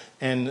counsel?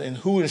 And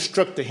who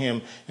instructed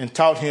him, and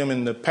taught him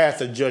in the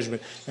path of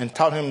judgment, and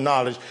taught him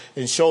knowledge,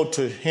 and showed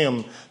to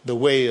him the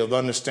way of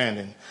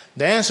understanding?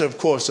 The answer, of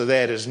course, to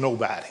that is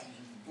nobody.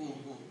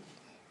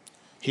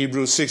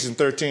 Hebrews 6 and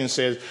 13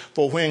 says,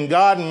 for when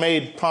God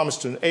made promise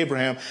to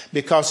Abraham,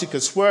 because he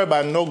could swear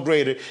by no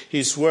greater,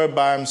 he swore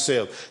by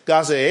himself.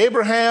 God said,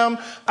 Abraham,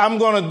 I'm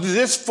going to do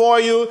this for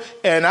you,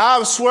 and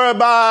I'll swear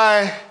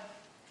by...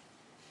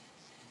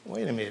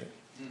 Wait a minute.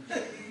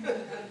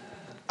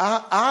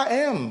 I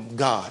am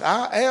God.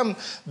 I am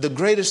the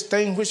greatest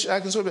thing which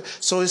I can swear by.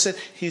 So he said,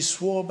 he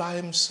swore by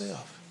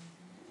himself.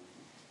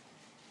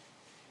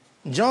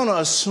 Jonah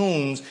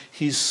assumes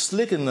he's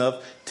slick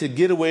enough to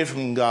get away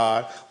from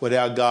God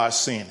without God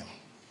seeing him.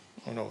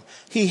 You know,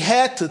 he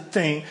had to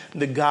think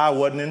that God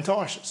wasn't in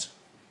Tarshish.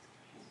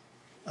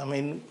 I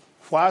mean,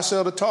 why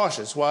sell to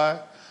Tarshish? Why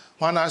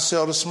not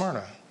sell to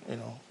Smyrna? You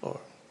know,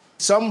 or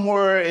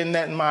somewhere in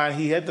that mind,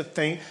 he had to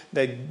think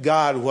that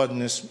God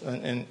wasn't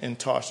in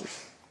Tarshish.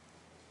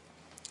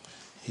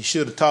 He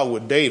should have talked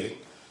with David.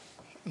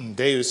 And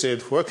David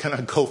said, where can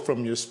I go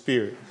from your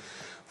spirit?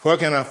 Where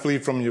can I flee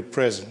from your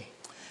presence?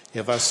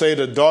 If I say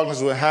the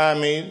darkness will hide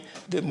me,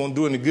 it won't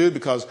do any good,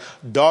 because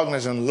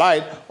darkness and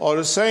light are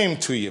the same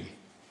to you.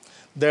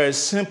 There is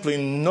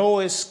simply no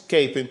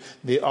escaping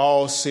the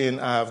all-seeing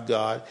eye of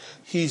God.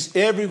 He's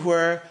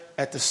everywhere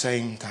at the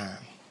same time.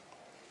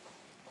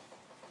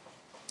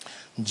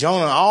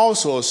 Jonah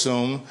also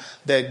assumed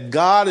that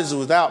God is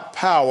without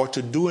power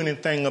to do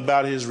anything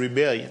about his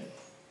rebellion.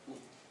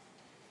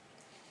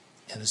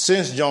 In a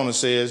sense, Jonah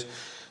says,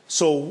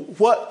 so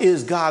what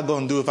is God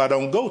going to do if I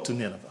don't go to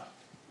Nineveh?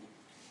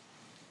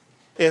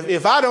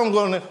 If I don't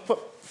go,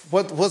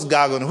 what's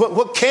God going to do?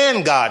 What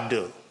can God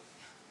do?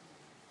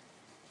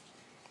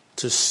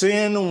 To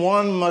sin,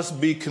 one must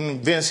be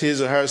convinced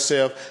his or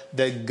herself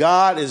that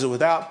God is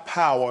without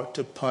power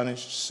to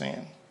punish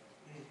sin.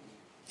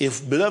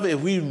 Beloved,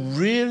 if we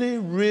really,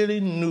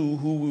 really knew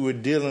who we were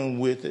dealing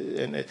with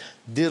and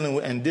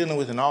dealing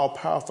with an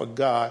all-powerful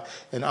God,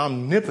 an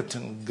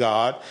omnipotent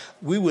God,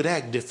 we would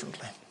act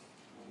differently.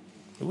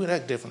 We would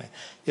act differently.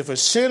 If a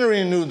sinner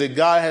knew that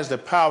God has the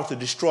power to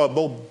destroy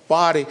both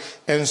body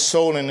and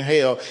soul in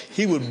hell,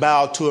 he would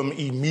bow to him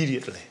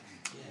immediately.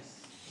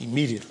 Yes.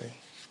 Immediately.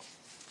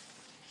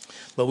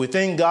 But we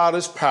think God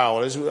is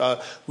powerless.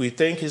 We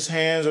think his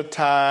hands are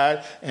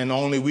tied and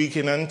only we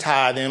can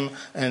untie them.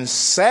 And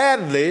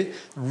sadly,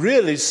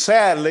 really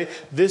sadly,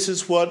 this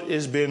is what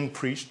is being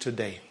preached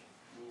today.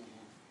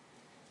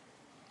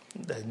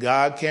 That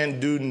God can't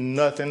do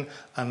nothing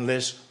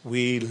unless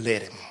we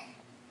let him.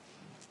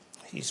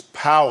 He's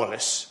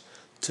powerless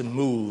to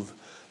move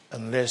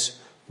unless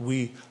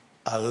we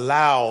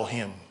allow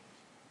him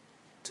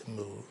to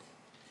move.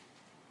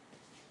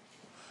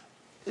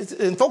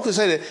 And folks that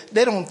say that,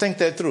 they don't think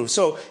that through.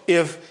 So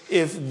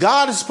if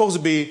God is supposed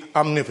to be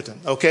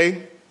omnipotent,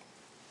 okay,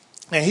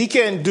 and he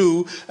can't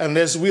do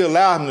unless we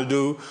allow him to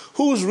do,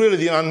 who's really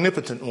the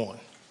omnipotent one?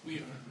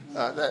 We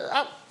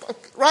are.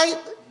 Right?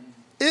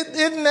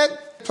 Isn't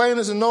that plain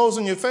as a nose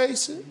in your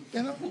face?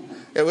 You know,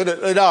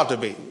 it ought to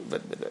be.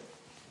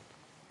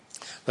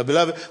 But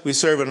beloved, we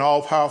serve an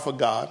all-powerful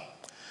God.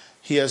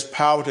 He has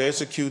power to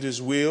execute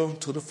his will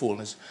to the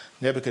fullness.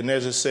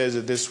 Nebuchadnezzar says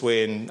it this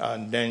way in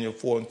Daniel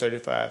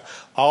 4:35.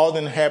 All the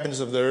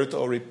inhabitants of the earth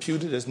are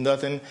reputed as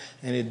nothing,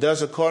 and he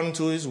does according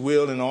to his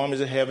will in the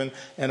armies of heaven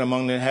and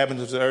among the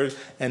inhabitants of the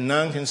earth, and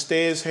none can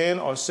stay his hand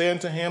or say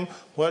unto him,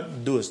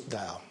 what doest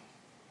thou?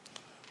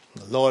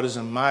 The Lord is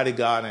a mighty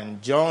God,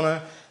 and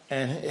Jonah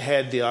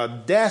had the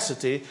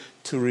audacity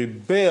to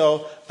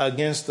rebel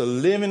against the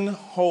living,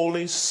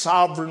 holy,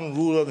 sovereign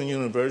ruler of the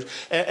universe.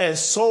 And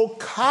so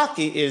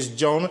cocky is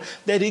Jonah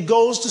that he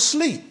goes to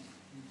sleep.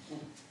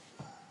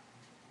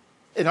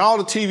 In all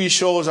the TV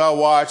shows I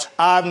watch,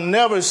 I've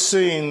never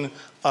seen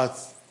a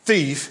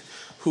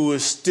thief who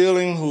is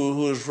stealing,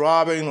 who is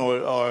robbing,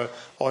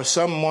 or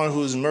someone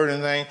who's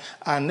murdering things.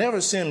 I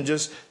never see them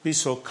just be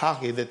so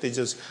cocky that they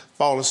just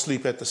fall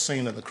asleep at the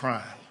scene of the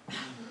crime.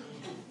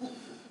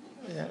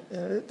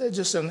 That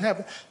just doesn't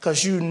happen,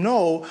 because you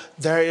know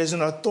there is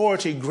an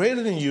authority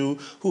greater than you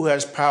who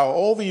has power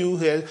over you,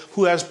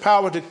 who has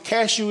power to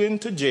cast you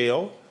into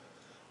jail.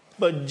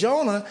 But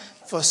Jonah,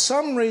 for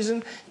some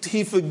reason,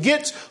 he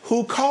forgets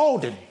who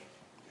called him.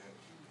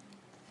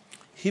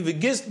 He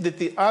forgets that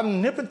the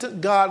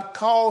omnipotent God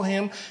called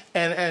him,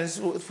 and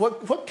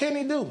what can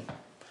he do?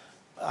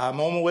 I'm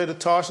on my way to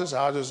Tarsus,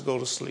 I'll just go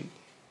to sleep.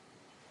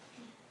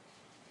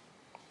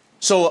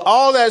 So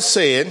all that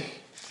said,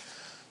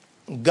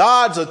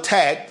 God's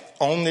attack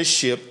on this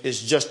ship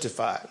is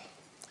justified.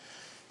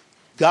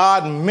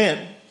 God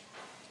meant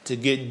to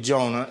get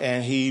Jonah,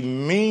 and he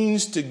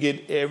means to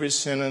get every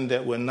sinner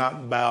that will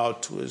not bow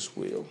to his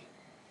will.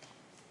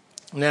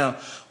 Now,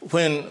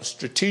 when a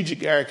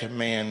strategic Air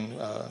Command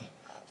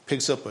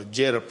picks up a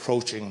jet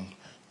approaching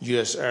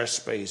U.S.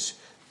 airspace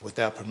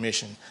without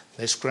permission,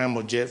 they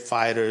scramble jet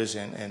fighters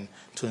and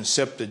to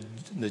intercept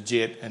the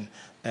jet,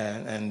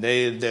 and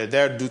they're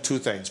there to do two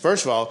things.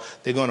 First of all,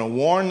 they're going to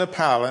warn the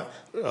pilot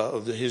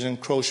of his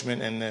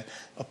encroachment and the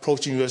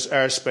approaching U.S.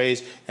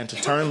 airspace and to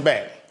turn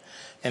back.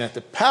 And if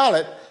the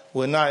pilot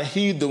will not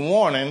heed the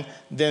warning,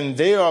 then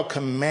they are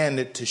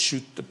commanded to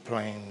shoot the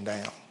plane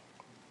down.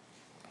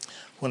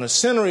 When a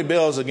sinner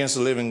rebels against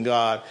the living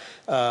God,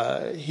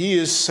 he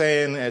is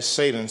saying, as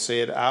Satan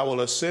said, I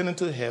will ascend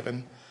into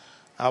heaven.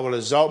 I will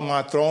exalt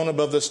my throne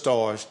above the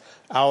stars.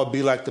 I will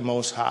be like the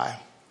Most High.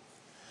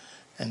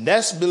 And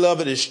that's,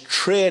 beloved, is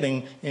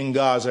treading in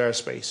God's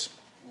airspace.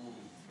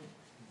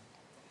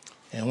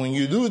 And when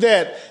you do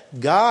that,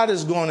 God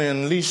is going to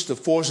unleash the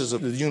forces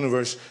of the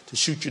universe to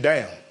shoot you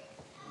down.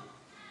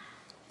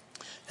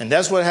 And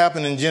that's what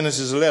happened in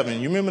Genesis 11.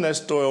 You remember that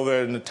story over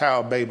there in the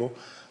Tower of Babel?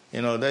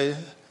 You know, they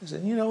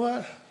said, you know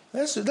what?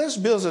 Let's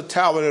build a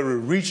tower that will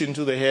reach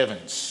into the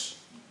heavens.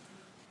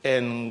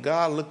 And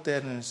God looked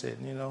at it and said,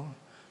 you know,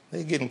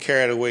 they're getting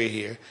carried away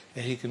here.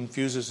 And he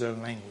confuses their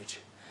language.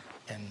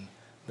 And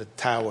the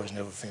tower is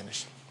never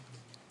finished.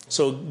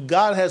 So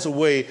God has a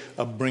way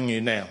of bringing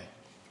you down.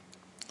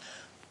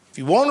 If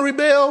you want to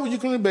rebel, you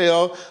can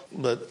rebel.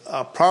 But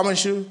I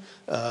promise you,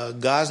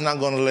 God's not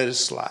going to let it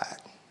slide.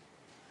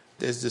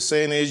 As the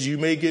saying is, you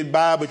may get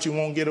by, but you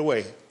won't get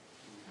away.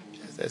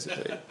 That's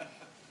it.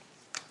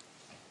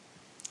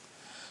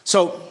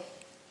 So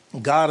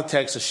God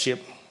attacks a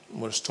ship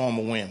with a storm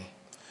of wind.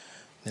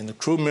 And the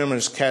crew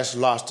members cast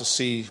lots to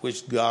see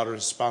which God is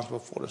responsible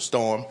for the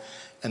storm.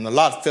 And the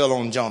lot fell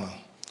on Jonah.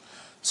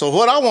 So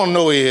what I want to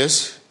know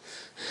is,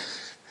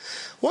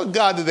 what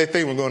God did they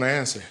think was going to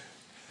answer?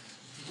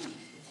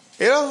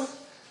 You know,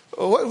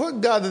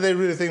 what God did they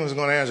really think was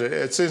going to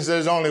answer? Since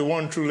there's only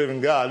one true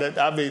living God.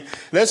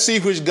 Let's see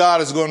which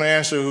God is going to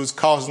answer who's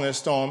causing this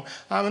storm.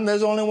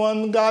 There's only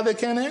one God that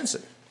can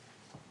answer.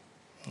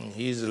 And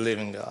he's the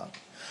living God.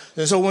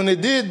 And so when they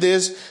did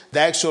this, the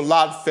actual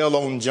lot fell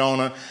on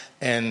Jonah,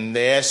 and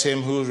they asked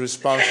him who was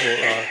responsible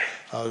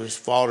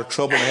for all the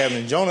trouble they had.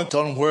 And Jonah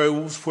told them where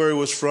he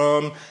was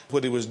from,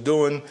 what he was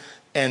doing.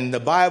 And the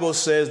Bible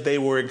says they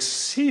were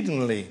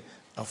exceedingly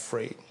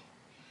afraid.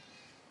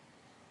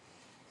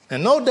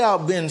 And no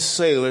doubt, being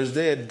sailors,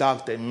 they had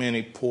docked at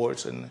many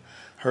ports and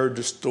heard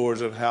the stories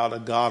of how the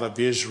God of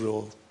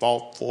Israel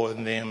fought for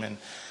them and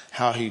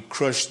how he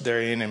crushed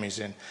their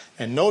enemies.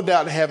 And no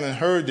doubt, having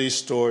heard these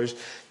stories,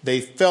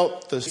 they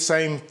felt the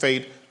same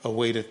fate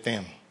awaited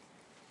them.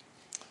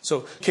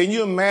 So can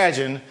you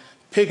imagine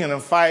picking a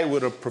fight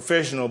with a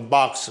professional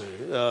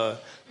boxer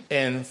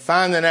and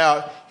finding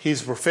out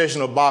he's a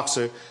professional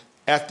boxer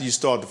after you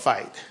start the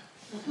fight?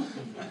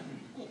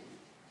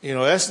 You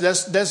know,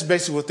 that's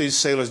basically what these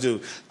sailors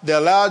do. They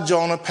allow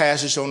Jonah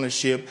passage on the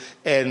ship,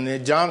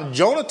 and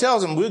Jonah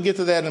tells him, we'll get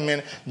to that in a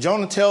minute.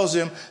 Jonah tells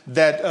him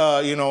that,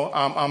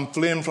 I'm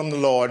fleeing from the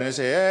Lord. And they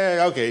say,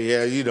 hey, okay,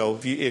 yeah, you know,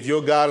 if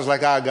your God is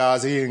like our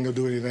gods, he ain't going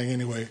to do anything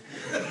anyway.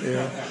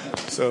 Yeah.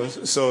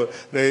 So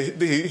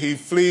he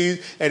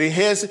flees, and he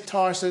heads to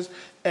Tarsus,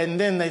 and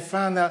then they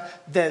find out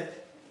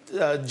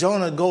that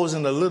Jonah goes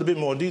into a little bit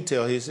more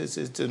detail. He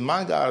says,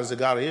 my God is the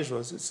God of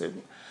Israel.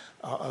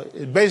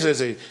 It basically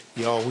says,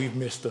 y'all, we've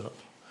messed up.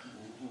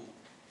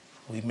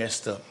 We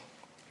messed up.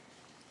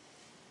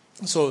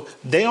 So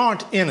they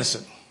aren't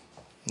innocent.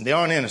 They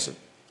aren't innocent.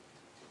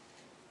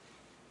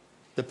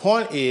 The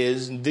point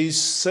is, these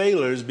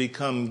sailors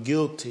become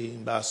guilty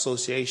by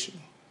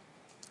association.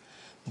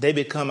 They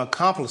become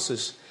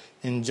accomplices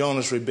in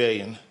Jonah's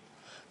rebellion,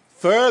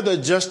 further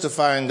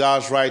justifying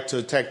God's right to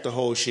attack the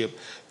whole ship.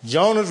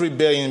 Jonah's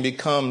rebellion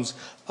becomes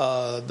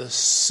the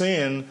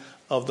sin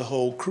of the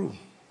whole crew.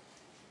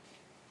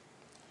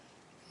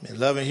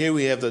 Beloved, here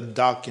we have the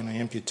doctrine of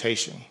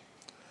imputation.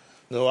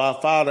 Though our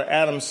father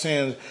Adam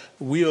sinned,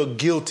 we are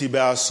guilty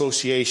by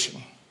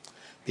association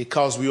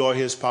because we are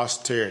his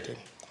posterity,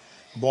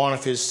 born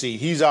of his seed.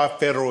 He's our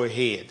federal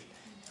head.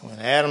 When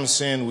Adam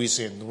sinned, we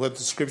sinned. What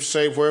the scripture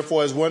say,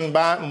 wherefore as one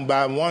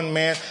by one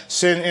man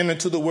sin entered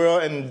into the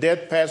world, and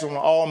death passed on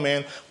all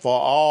men, for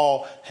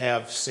all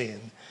have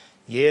sinned.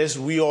 Yes,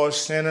 we are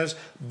sinners,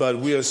 but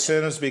we are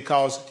sinners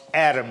because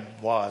Adam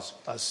was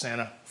a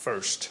sinner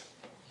first.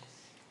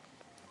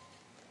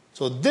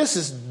 So this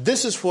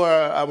is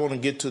where I want to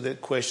get to that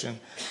question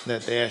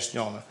that they asked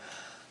Jonah.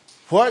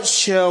 What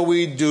shall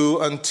we do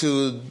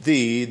unto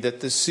thee that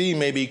the sea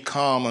may be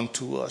calm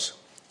unto us?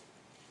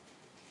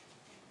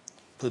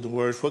 Put the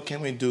words, what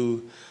can we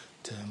do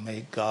to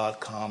make God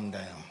calm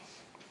down?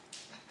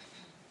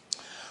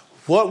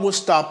 What will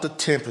stop the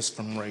tempest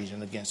from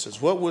raging against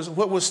us? What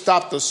will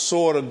stop the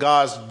sword of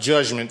God's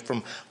judgment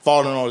from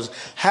falling on us?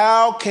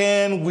 How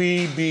can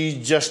we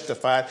be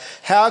justified?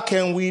 How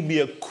can we be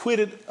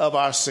acquitted of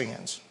our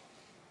sins?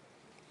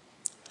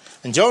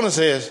 And Jonah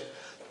says,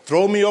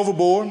 throw me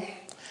overboard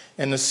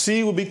and the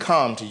sea will be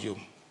calm to you.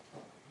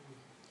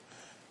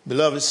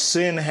 Beloved,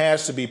 sin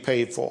has to be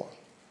paid for.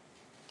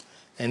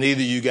 And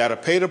either you got to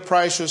pay the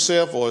price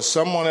yourself or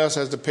someone else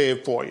has to pay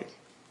it for you.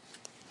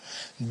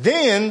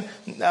 Then,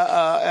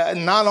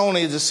 not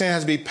only the sin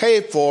has to be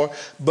paid for,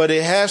 but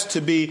it has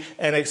to be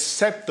an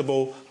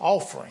acceptable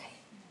offering.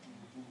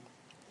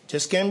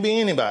 Just can't be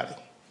anybody.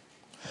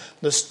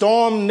 The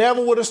storm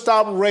never would have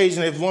stopped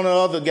raging if one of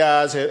the other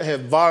guys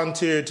had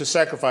volunteered to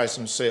sacrifice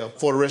himself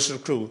for the rest of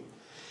the crew.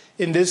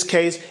 In this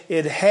case,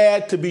 it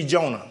had to be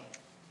Jonah.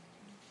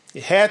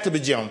 It had to be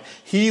Jonah.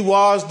 He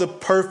was the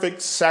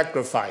perfect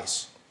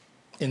sacrifice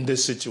in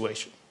this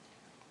situation.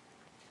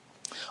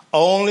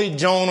 Only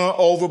Jonah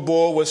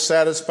overboard would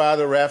satisfy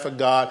the wrath of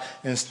God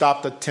and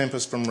stop the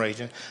tempest from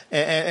raging.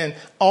 And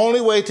only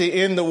way to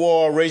end the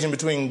war raging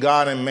between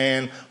God and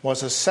man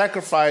was a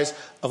sacrifice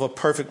of a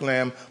perfect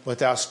lamb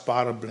without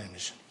spot or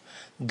blemish.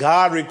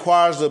 God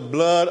requires the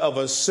blood of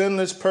a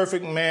sinless,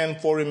 perfect man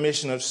for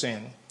remission of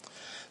sin.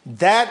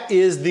 That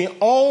is the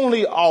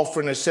only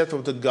offering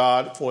acceptable to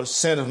God for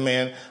sin of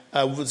man.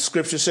 The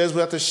scripture says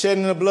without the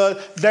shedding of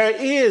blood, there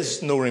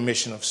is no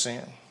remission of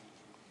sin.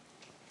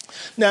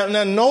 Now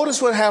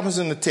notice what happens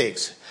in the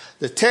text.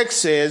 The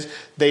text says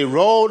they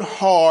rowed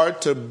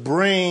hard to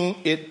bring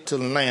it to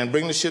land,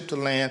 bring the ship to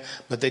land,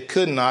 but they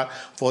could not,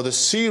 for the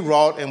sea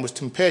wrought and was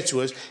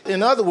tempestuous.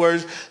 In other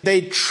words,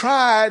 they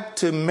tried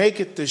to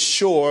make it to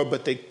shore,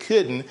 but they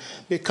couldn't,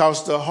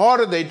 because the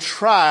harder they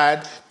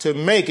tried to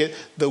make it,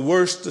 the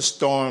worse the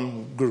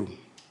storm grew.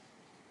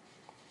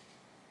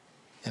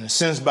 In a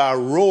sense, by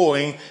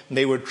rowing,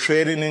 they were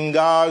treading in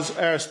God's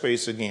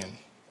airspace again.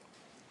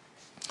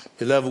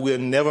 Beloved, we'll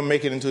never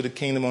make it into the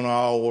kingdom on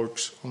our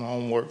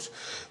own works.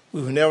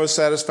 We will never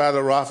satisfy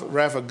the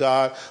wrath of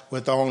God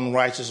with our own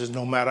righteousness,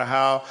 no matter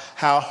how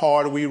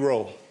hard we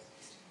row.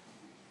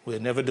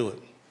 We'll never do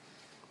it.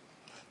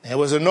 It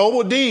was a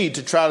noble deed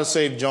to try to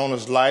save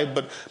Jonah's life,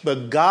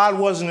 but God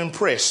wasn't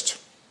impressed.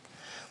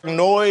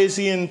 Nor is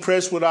he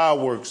impressed with our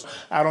works.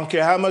 I don't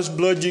care how much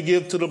blood you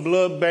give to the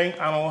blood bank.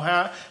 I don't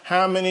know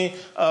how many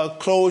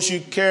clothes you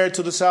carry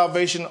to the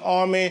Salvation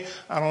Army.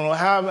 I don't know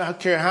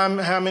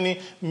how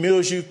many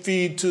meals you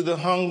feed to the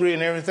hungry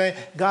and everything.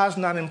 God's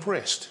not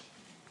impressed.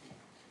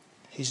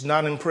 He's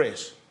not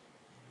impressed.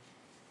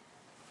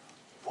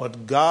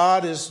 What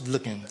God is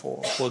looking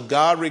for, what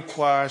God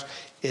requires,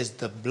 is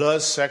the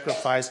blood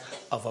sacrifice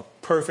of a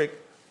perfect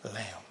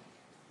lamb.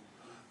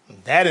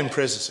 That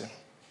impresses him.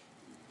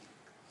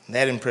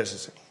 That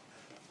impresses him.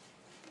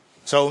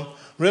 So,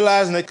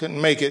 realizing they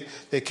couldn't make it,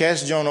 they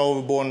cast Jonah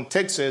overboard, and the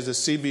text says the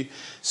sea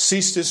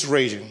ceased its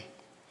raging.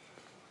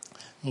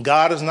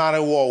 God is not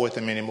at war with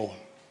him anymore.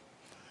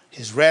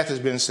 His wrath has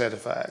been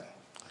satisfied.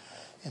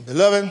 And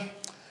beloved,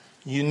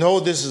 You know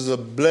this is a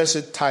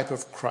blessed type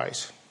of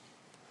Christ.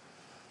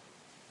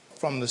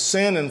 From the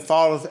sin and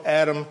fall of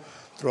Adam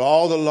through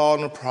all the law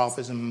and the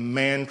prophets, and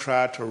man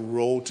tried to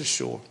row to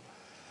shore,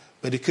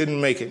 but he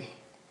couldn't make it.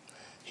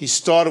 He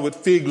started with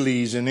fig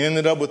leaves and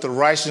ended up with the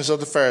righteousness of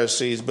the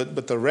Pharisees,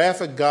 but the wrath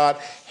of God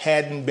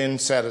hadn't been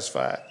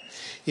satisfied.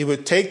 He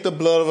would take the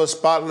blood of a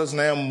spotless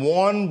lamb,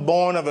 one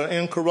born of an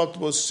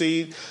incorruptible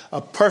seed, a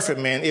perfect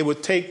man. It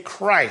would take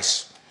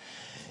Christ.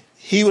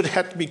 He would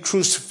have to be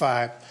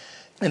crucified.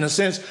 In a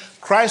sense,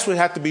 Christ would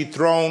have to be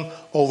thrown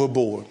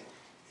overboard.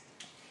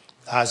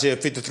 Isaiah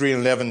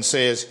 53:11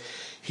 says,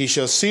 he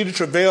shall see the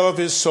travail of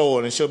his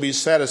soul and shall be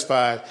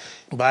satisfied.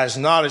 By his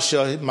knowledge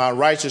shall my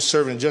righteous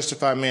servant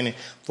justify many,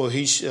 for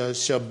he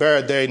shall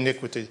bear their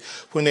iniquity.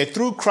 When they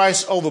threw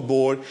Christ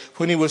overboard,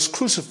 when he was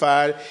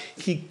crucified,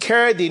 he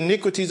carried the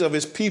iniquities of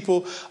his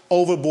people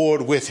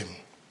overboard with him.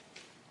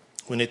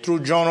 When they threw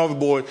Jonah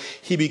overboard,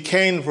 he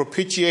became the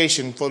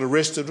propitiation for the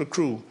rest of the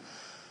crew.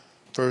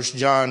 1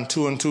 John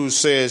 2:2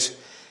 says,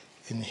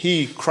 and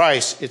he,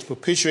 Christ, is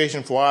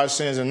propitiation for our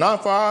sins, and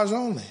not for ours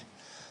only,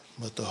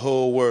 but the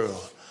whole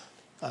world.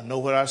 I know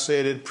what I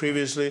said it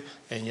previously,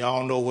 and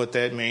y'all know what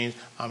that means.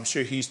 I'm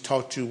sure he's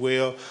taught you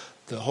well.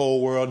 The whole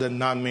world does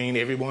not mean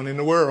everyone in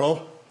the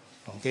world.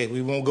 Okay,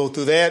 we won't go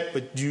through that,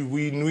 but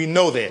we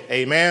know that.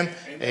 Amen?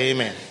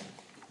 Amen.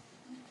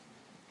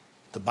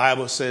 The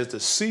Bible says the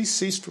sea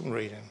ceased from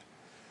raging.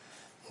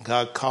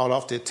 God called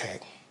off the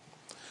attack.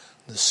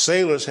 The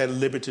sailors had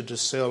liberty to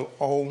sail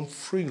on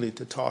freely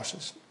to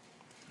Tarshish.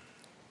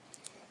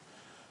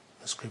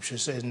 The scripture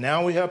says,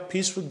 now we have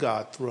peace with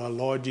God through our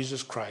Lord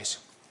Jesus Christ.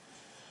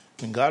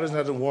 And God is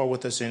not at war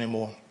with us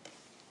anymore.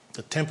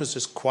 The tempest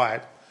is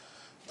quiet.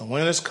 The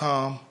wind is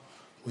calm.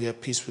 We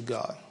have peace with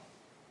God.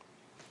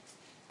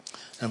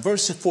 And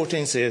verse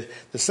 14 says,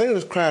 the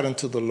sailors cried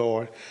unto the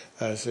Lord,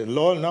 said,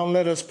 Lord, don't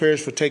let us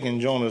perish for taking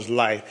Jonah's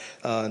life.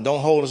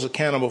 Don't hold us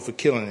accountable for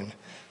killing him.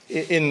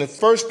 In the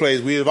first place,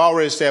 we have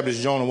already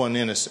established Jonah wasn't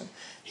innocent.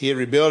 He had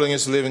rebelled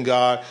against the living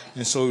God,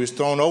 and so he was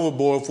thrown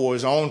overboard for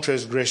his own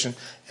transgression,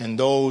 and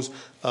those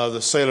of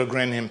the sailor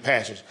granted him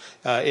passage.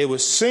 It would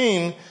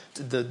seem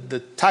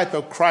the type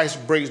of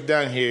Christ breaks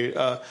down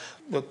here.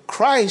 But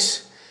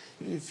Christ,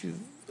 if you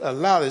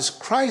allow this,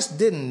 Christ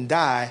didn't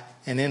die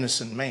an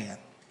innocent man.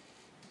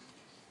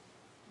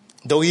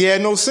 Though he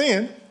had no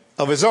sin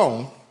of his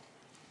own,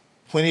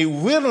 when he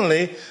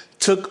willingly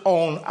took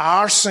on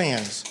our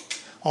sins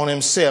on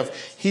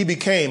himself, he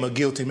became a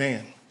guilty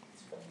man.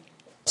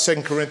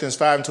 2 Corinthians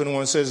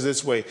 5:21 says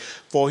this way,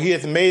 for he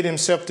hath made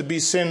himself to be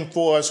sin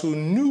for us who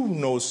knew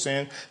no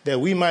sin, that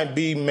we might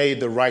be made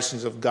the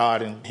righteousness of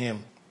God in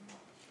him.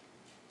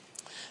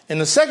 In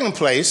the second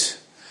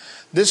place,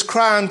 this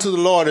cry unto the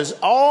Lord is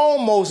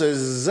almost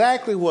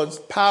exactly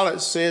what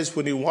Pilate says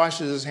when he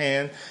washes his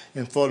hand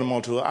in front of the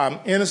multitude. I'm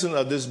innocent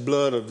of this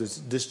blood of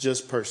this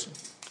just person.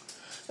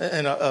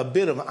 And a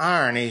bit of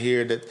irony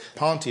here that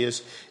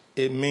Pontius,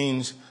 it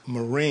means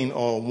marine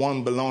or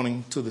one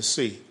belonging to the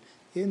sea.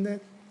 Isn't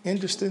that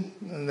interesting?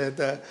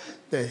 That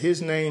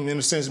his name, in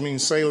a sense,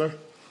 means sailor,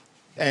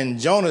 and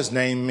Jonah's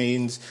name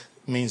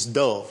means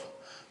dove.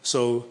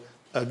 So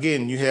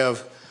again, you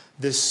have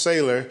this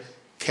sailor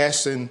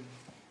casting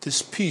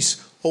this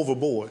piece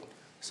overboard.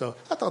 So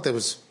I thought that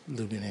was a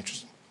little bit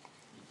interesting.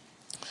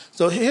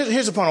 So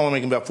here's the point I want to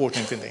make about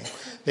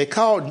 14:15. They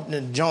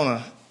called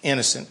Jonah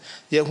innocent,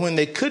 yet when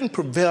they couldn't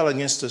prevail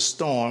against the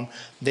storm,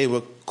 they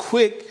were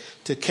quick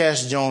to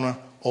cast Jonah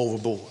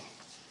overboard.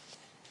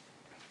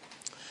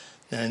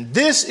 And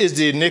this is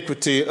the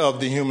iniquity of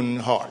the human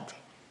heart.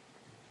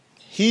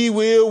 We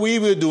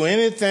will do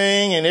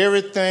anything and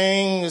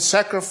everything,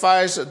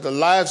 sacrifice the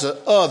lives of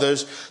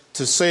others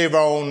to save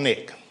our own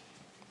neck.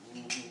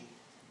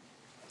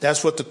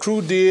 That's what the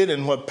crew did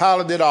and what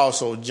Pilate did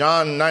also.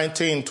 John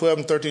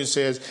 19:12-13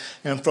 says,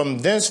 and from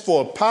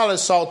thenceforth Pilate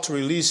sought to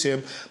release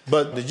him,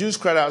 but the Jews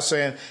cried out,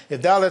 saying,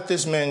 if thou let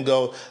this man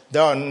go,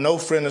 thou art no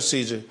friend of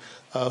Caesar.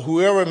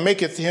 Whoever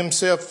maketh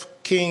himself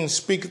king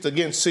speaketh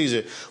against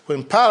Caesar.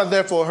 When Pilate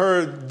therefore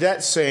heard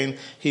that saying,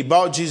 he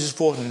brought Jesus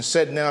forth and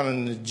sat down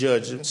in the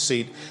judgment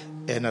seat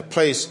in a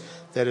place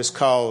that is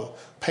called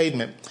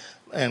pavement,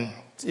 and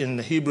in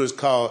the Hebrew is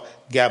called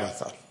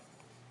Gabbatha.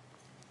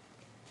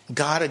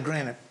 God had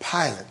granted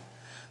Pilate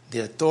the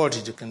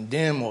authority to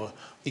condemn or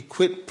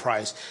acquit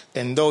Christ,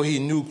 and though he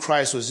knew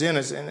Christ was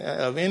innocent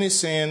of any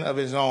sin of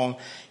his own,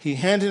 he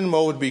handed him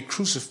over to be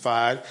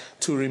crucified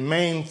to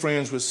remain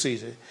friends with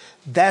Caesar.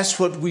 That's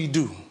what we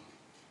do.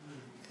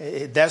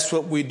 That's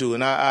what we do.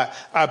 And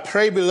I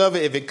pray,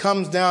 beloved, if it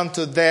comes down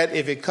to that,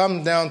 if it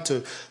comes down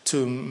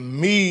to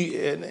me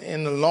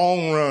in the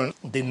long run,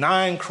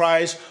 denying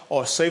Christ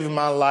or saving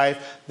my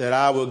life, that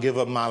I will give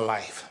up my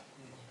life.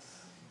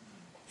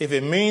 If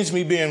it means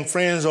me being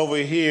friends over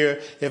here,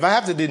 if I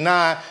have to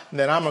deny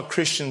that I'm a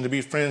Christian to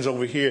be friends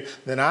over here,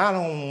 then I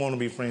don't want to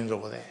be friends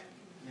over there.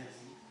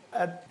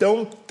 I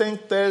don't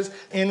think there's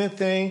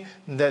anything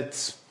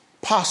that's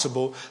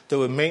possible that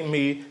would make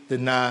me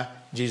deny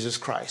Jesus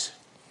Christ.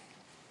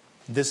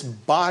 This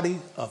body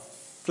of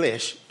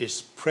flesh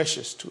is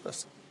precious to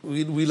us.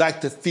 We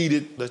like to feed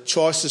it the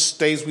choicest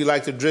steaks. We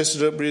like to dress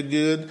it up real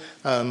good.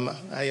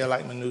 How you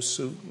like my new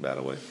suit, by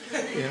the way?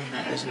 Yeah,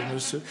 that's a new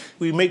suit.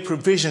 We make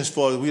provisions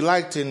for it. We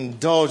like to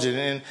indulge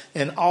it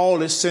in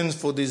all its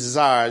sinful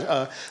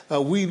desires.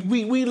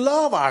 We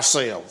love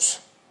ourselves.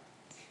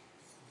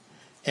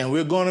 And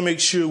we're going to make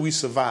sure we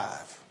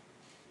survive.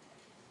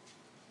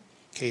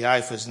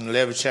 Caiaphas in the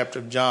 11th chapter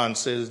of John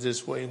says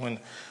this way, when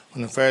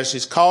the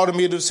Pharisees called him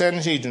into the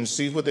Sanhedrin to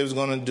see what they was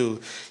going to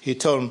do, he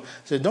told them,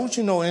 said, don't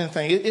you know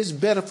anything? It's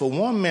better for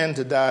one man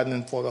to die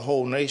than for the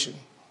whole nation.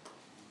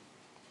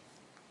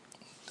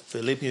 The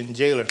Philippian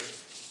jailer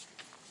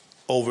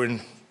over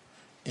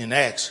in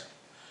Acts,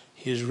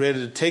 he was ready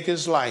to take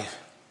his life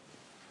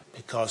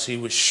because he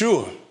was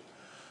sure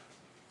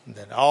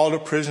that all the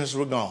prisoners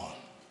were gone.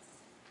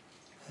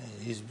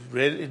 He's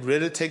ready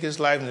to take his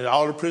life, and that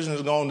all the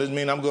prisoners are gone. Doesn't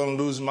mean I'm going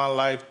to lose my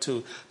life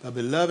too. But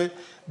beloved,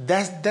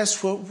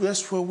 that's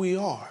where we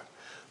are.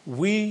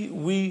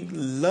 We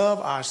love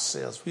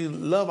ourselves. We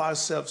love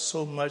ourselves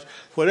so much.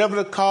 Whatever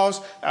the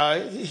cost,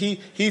 he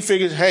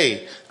figures,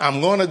 hey, I'm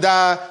going to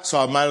die, so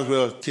I might as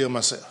well kill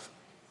myself.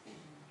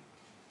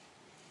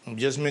 I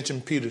just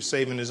mentioned Peter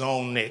saving his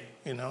own neck.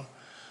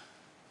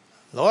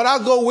 Lord,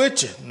 I'll go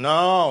with you.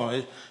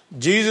 No,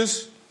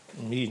 Jesus,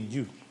 me and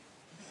you.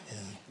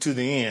 To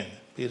the end.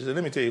 Peter said,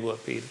 let me tell you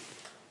what, Peter.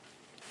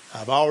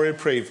 I've already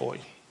prayed for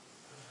you.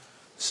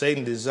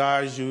 Satan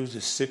desires you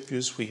to sift you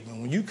as wheat.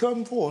 And when you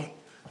come forth,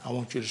 I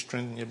want you to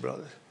strengthen your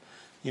brothers.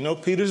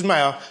 Peter's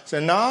mouth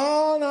said,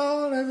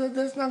 no,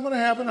 that's not going to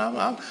happen.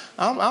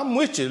 I'm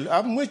with you.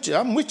 I'm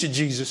with you,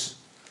 Jesus.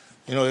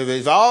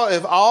 If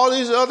all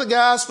these other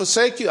guys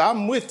forsake you,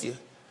 I'm with you.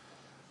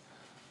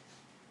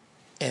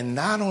 And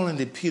not only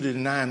did Peter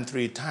deny him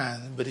 3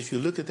 times, but if you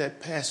look at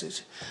that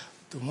passage,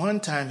 the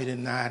one time he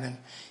denied him,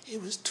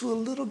 it was to a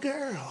little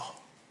girl.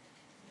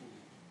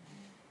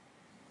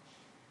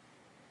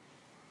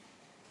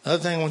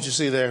 Another thing I want you to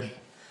see there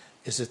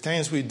is the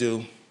things we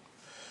do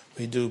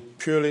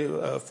purely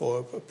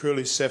for a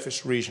purely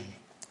selfish reason.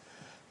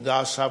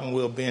 God's sovereign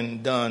will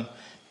being done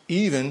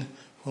even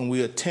when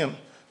we attempt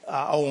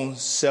our own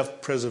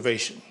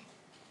self-preservation.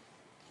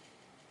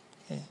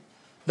 Okay?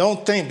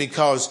 Don't think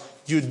because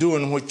you're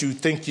doing what you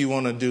think you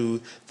want to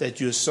do that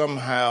you're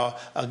somehow,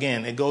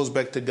 again, it goes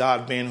back to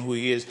God being who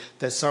he is,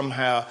 that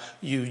somehow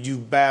you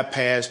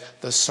bypass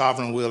the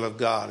sovereign will of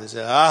God. It's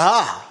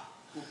aha,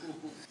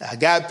 I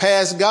got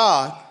past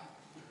God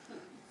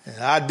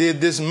and I did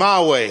this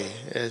my way.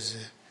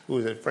 As who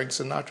was it, Frank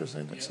Sinatra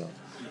saying that song?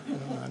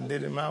 I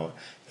did it my way.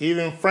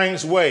 Even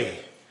Frank's way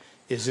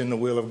is in the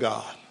will of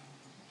God.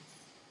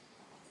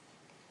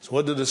 So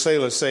what did the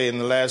sailor say in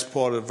the last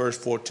part of verse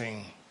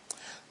 14?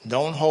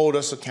 Don't hold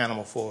us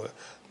accountable for it.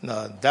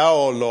 No, thou,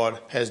 O Lord,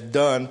 hast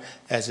done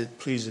as it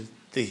pleaseth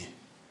thee.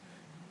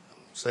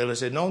 Sailor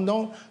said,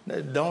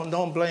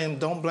 don't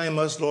blame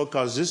us, Lord,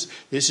 because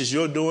this is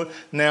your doing.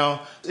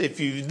 Now,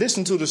 if you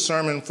listen to the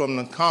sermon from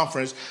the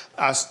conference,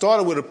 I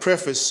started with a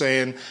preface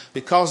saying,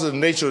 because of the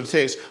nature of the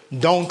text,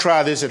 don't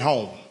try this at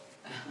home.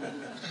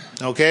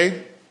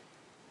 Okay?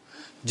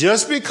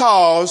 Just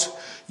because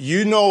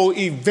you know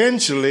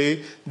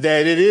eventually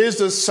that it is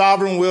the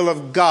sovereign will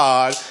of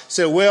God.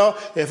 Say, well,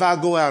 if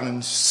I go out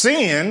and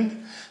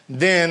sin,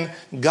 then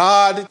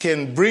God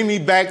can bring me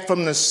back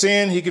from the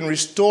sin. He can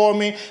restore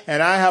me,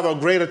 and I have a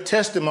greater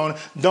testimony.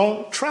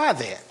 Don't try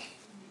that.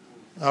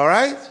 All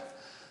right?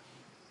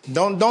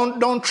 Don't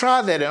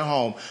try that at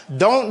home.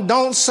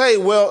 Don't say,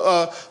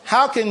 well,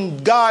 how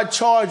can God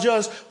charge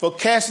us for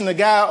casting the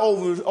guy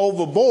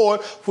overboard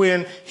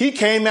when he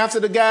came after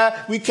the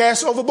guy we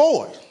cast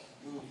overboard?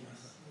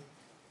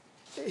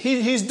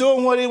 He's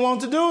doing what he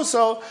wants to do,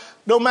 so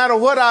no matter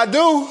what I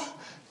do,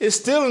 it's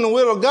still in the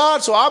will of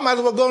God, so I might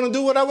as well go and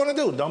do what I want to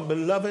do.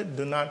 Beloved,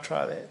 do not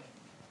try that.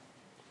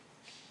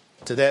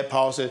 To that,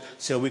 Paul said,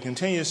 shall we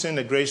continue to sin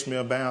that grace may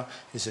abound?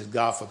 He says,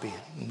 God forbid.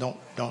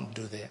 Don't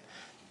do that.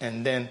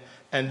 And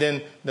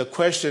then the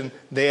question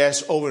they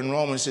asked over in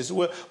Romans is,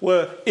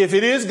 well, if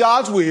it is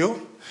God's will,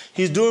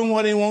 he's doing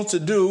what he wants to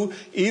do,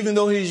 even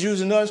though he's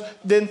using us,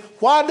 then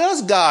why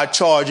does God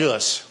charge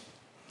us?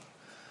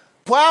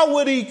 Why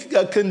would he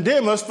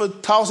condemn us for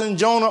tossing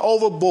Jonah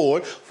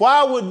overboard?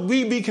 Why would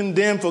we be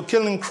condemned for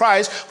killing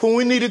Christ when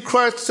we needed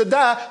Christ to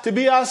die to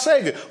be our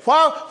Savior?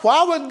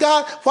 Why would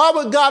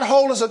God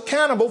hold us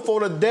accountable for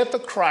the death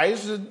of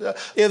Christ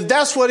if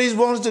that's what he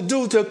wants to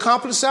do to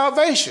accomplish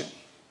salvation?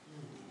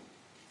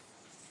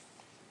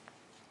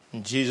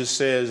 And Jesus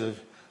says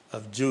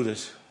of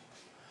Judas,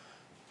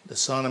 the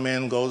Son of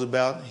Man goes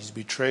about, he's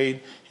betrayed.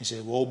 He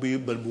said, woe be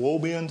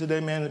unto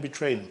that man that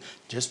betrayed him.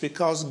 Just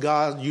because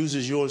God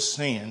uses your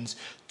sins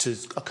to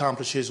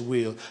accomplish his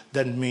will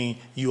doesn't mean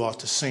you ought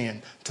to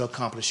sin to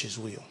accomplish his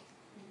will.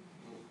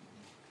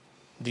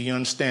 Do you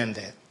understand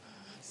that?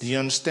 Do you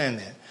understand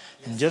that?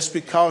 And just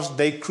because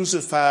they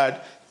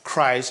crucified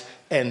Christ,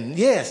 and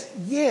yes,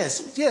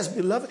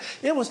 beloved,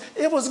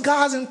 it was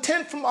God's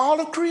intent from all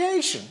of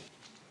creation.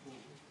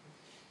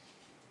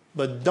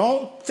 But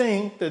don't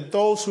think that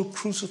those who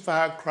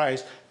crucified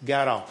Christ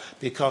got off,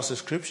 because the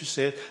scripture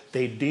says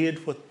they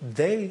did what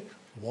they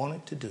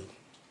wanted to do.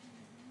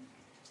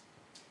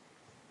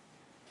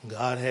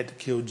 God had to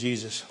kill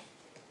Jesus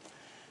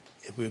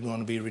if we're going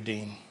to be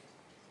redeemed.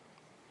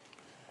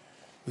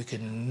 We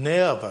can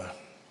never,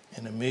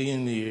 in a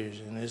million years,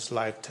 in this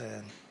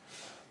lifetime,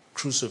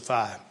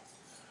 crucify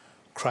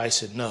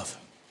Christ enough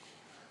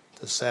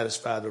to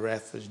satisfy the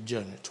wrath of his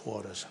judgment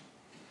toward us.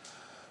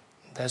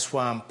 That's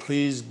why I'm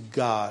pleased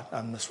God.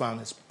 That's why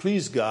I'm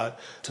pleased God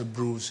to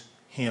bruise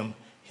him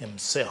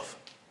himself.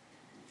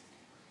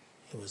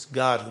 It was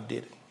God who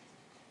did it.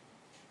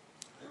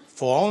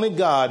 For only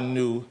God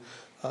knew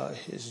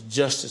his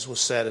justice was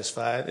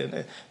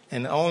satisfied,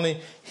 and only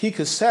he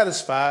could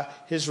satisfy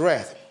his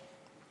wrath.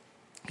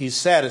 He's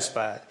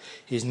satisfied.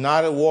 He's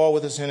not at war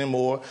with us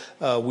anymore.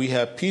 We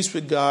have peace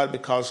with God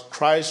because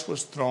Christ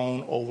was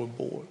thrown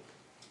overboard.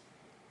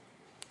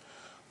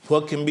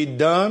 What can be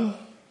done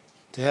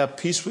to have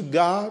peace with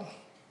God?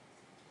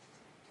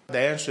 The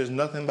answer is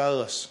nothing by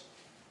us.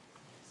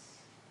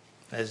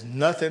 There's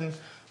nothing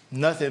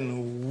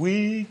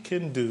we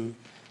can do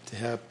to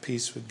have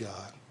peace with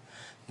God.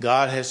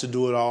 God has to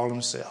do it all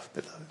himself,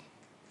 beloved.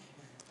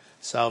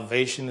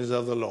 Salvation is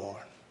of the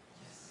Lord.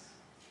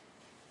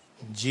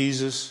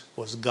 Jesus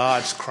was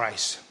God's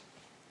Christ.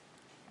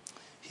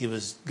 He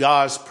was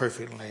God's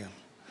perfect Lamb.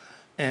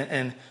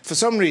 And for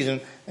some reason,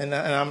 and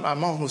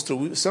I'm almost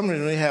through, some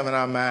reason we have in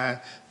our mind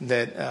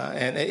that,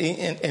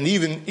 and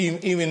even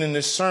in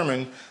this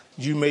sermon,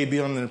 you may be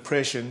under the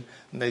impression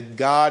that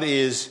God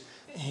he's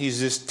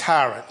this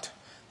tyrant.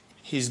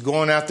 He's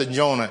going after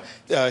Jonah.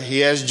 He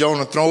has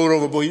Jonah thrown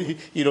overboard.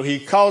 He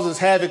causes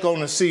havoc on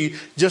the sea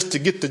just to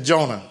get to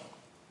Jonah.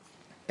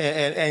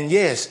 And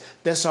yes,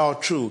 that's all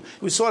true.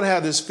 We sort of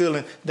have this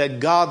feeling that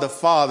God the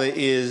Father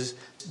is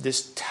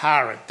this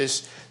tyrant,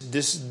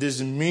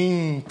 this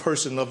mean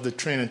person of the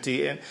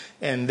Trinity,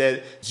 and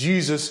that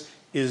Jesus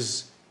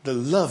is the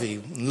lovely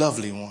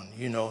one.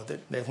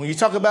 That when you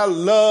talk about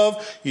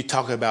love, you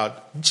talk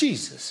about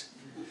Jesus.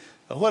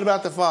 But what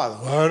about the Father?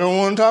 Well, I don't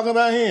want to talk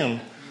about him.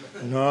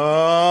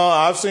 No,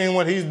 I've seen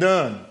what he's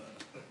done.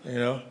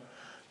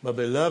 But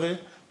beloved,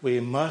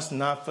 we must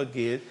not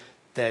forget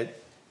that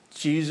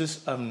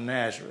Jesus of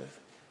Nazareth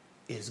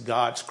is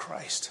God's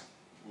Christ.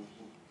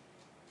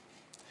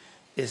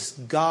 It's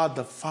God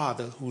the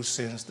Father who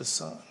sends the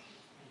Son.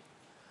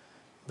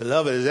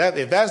 Beloved,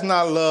 if that's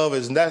not love,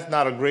 if that's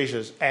not a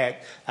gracious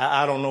act,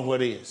 I don't know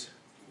what is.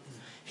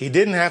 He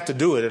didn't have to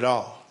do it at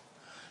all.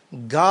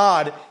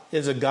 God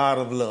is a God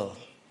of love.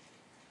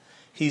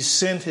 He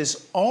sent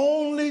his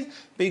only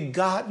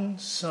begotten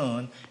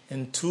Son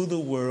into the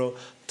world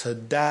to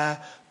die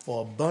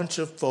for a bunch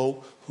of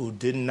folk who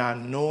did not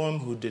know him,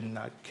 who did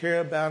not care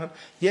about him.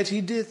 Yet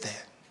he did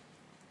that.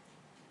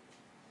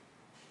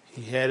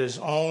 He had his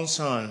own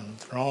Son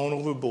thrown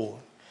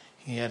overboard.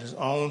 He had his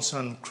own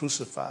Son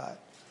crucified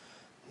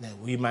that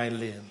we might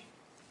live.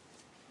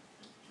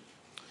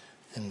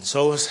 And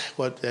so as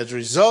a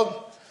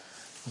result,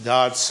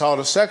 God saw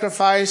the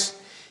sacrifice.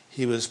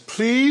 He was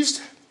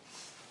pleased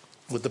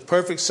with the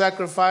perfect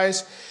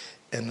sacrifice,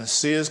 and the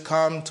sea has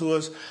come to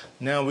us.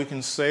 Now we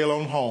can sail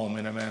on home,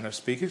 in a manner of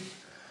speaking.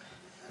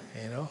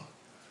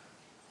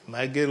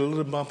 Might get a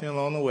little bumpy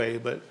along the way,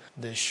 but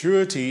the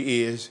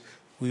surety is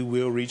we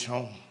will reach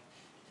home.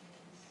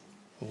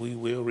 We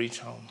will reach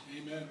home.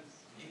 Amen.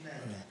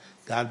 Amen.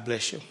 God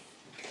bless you.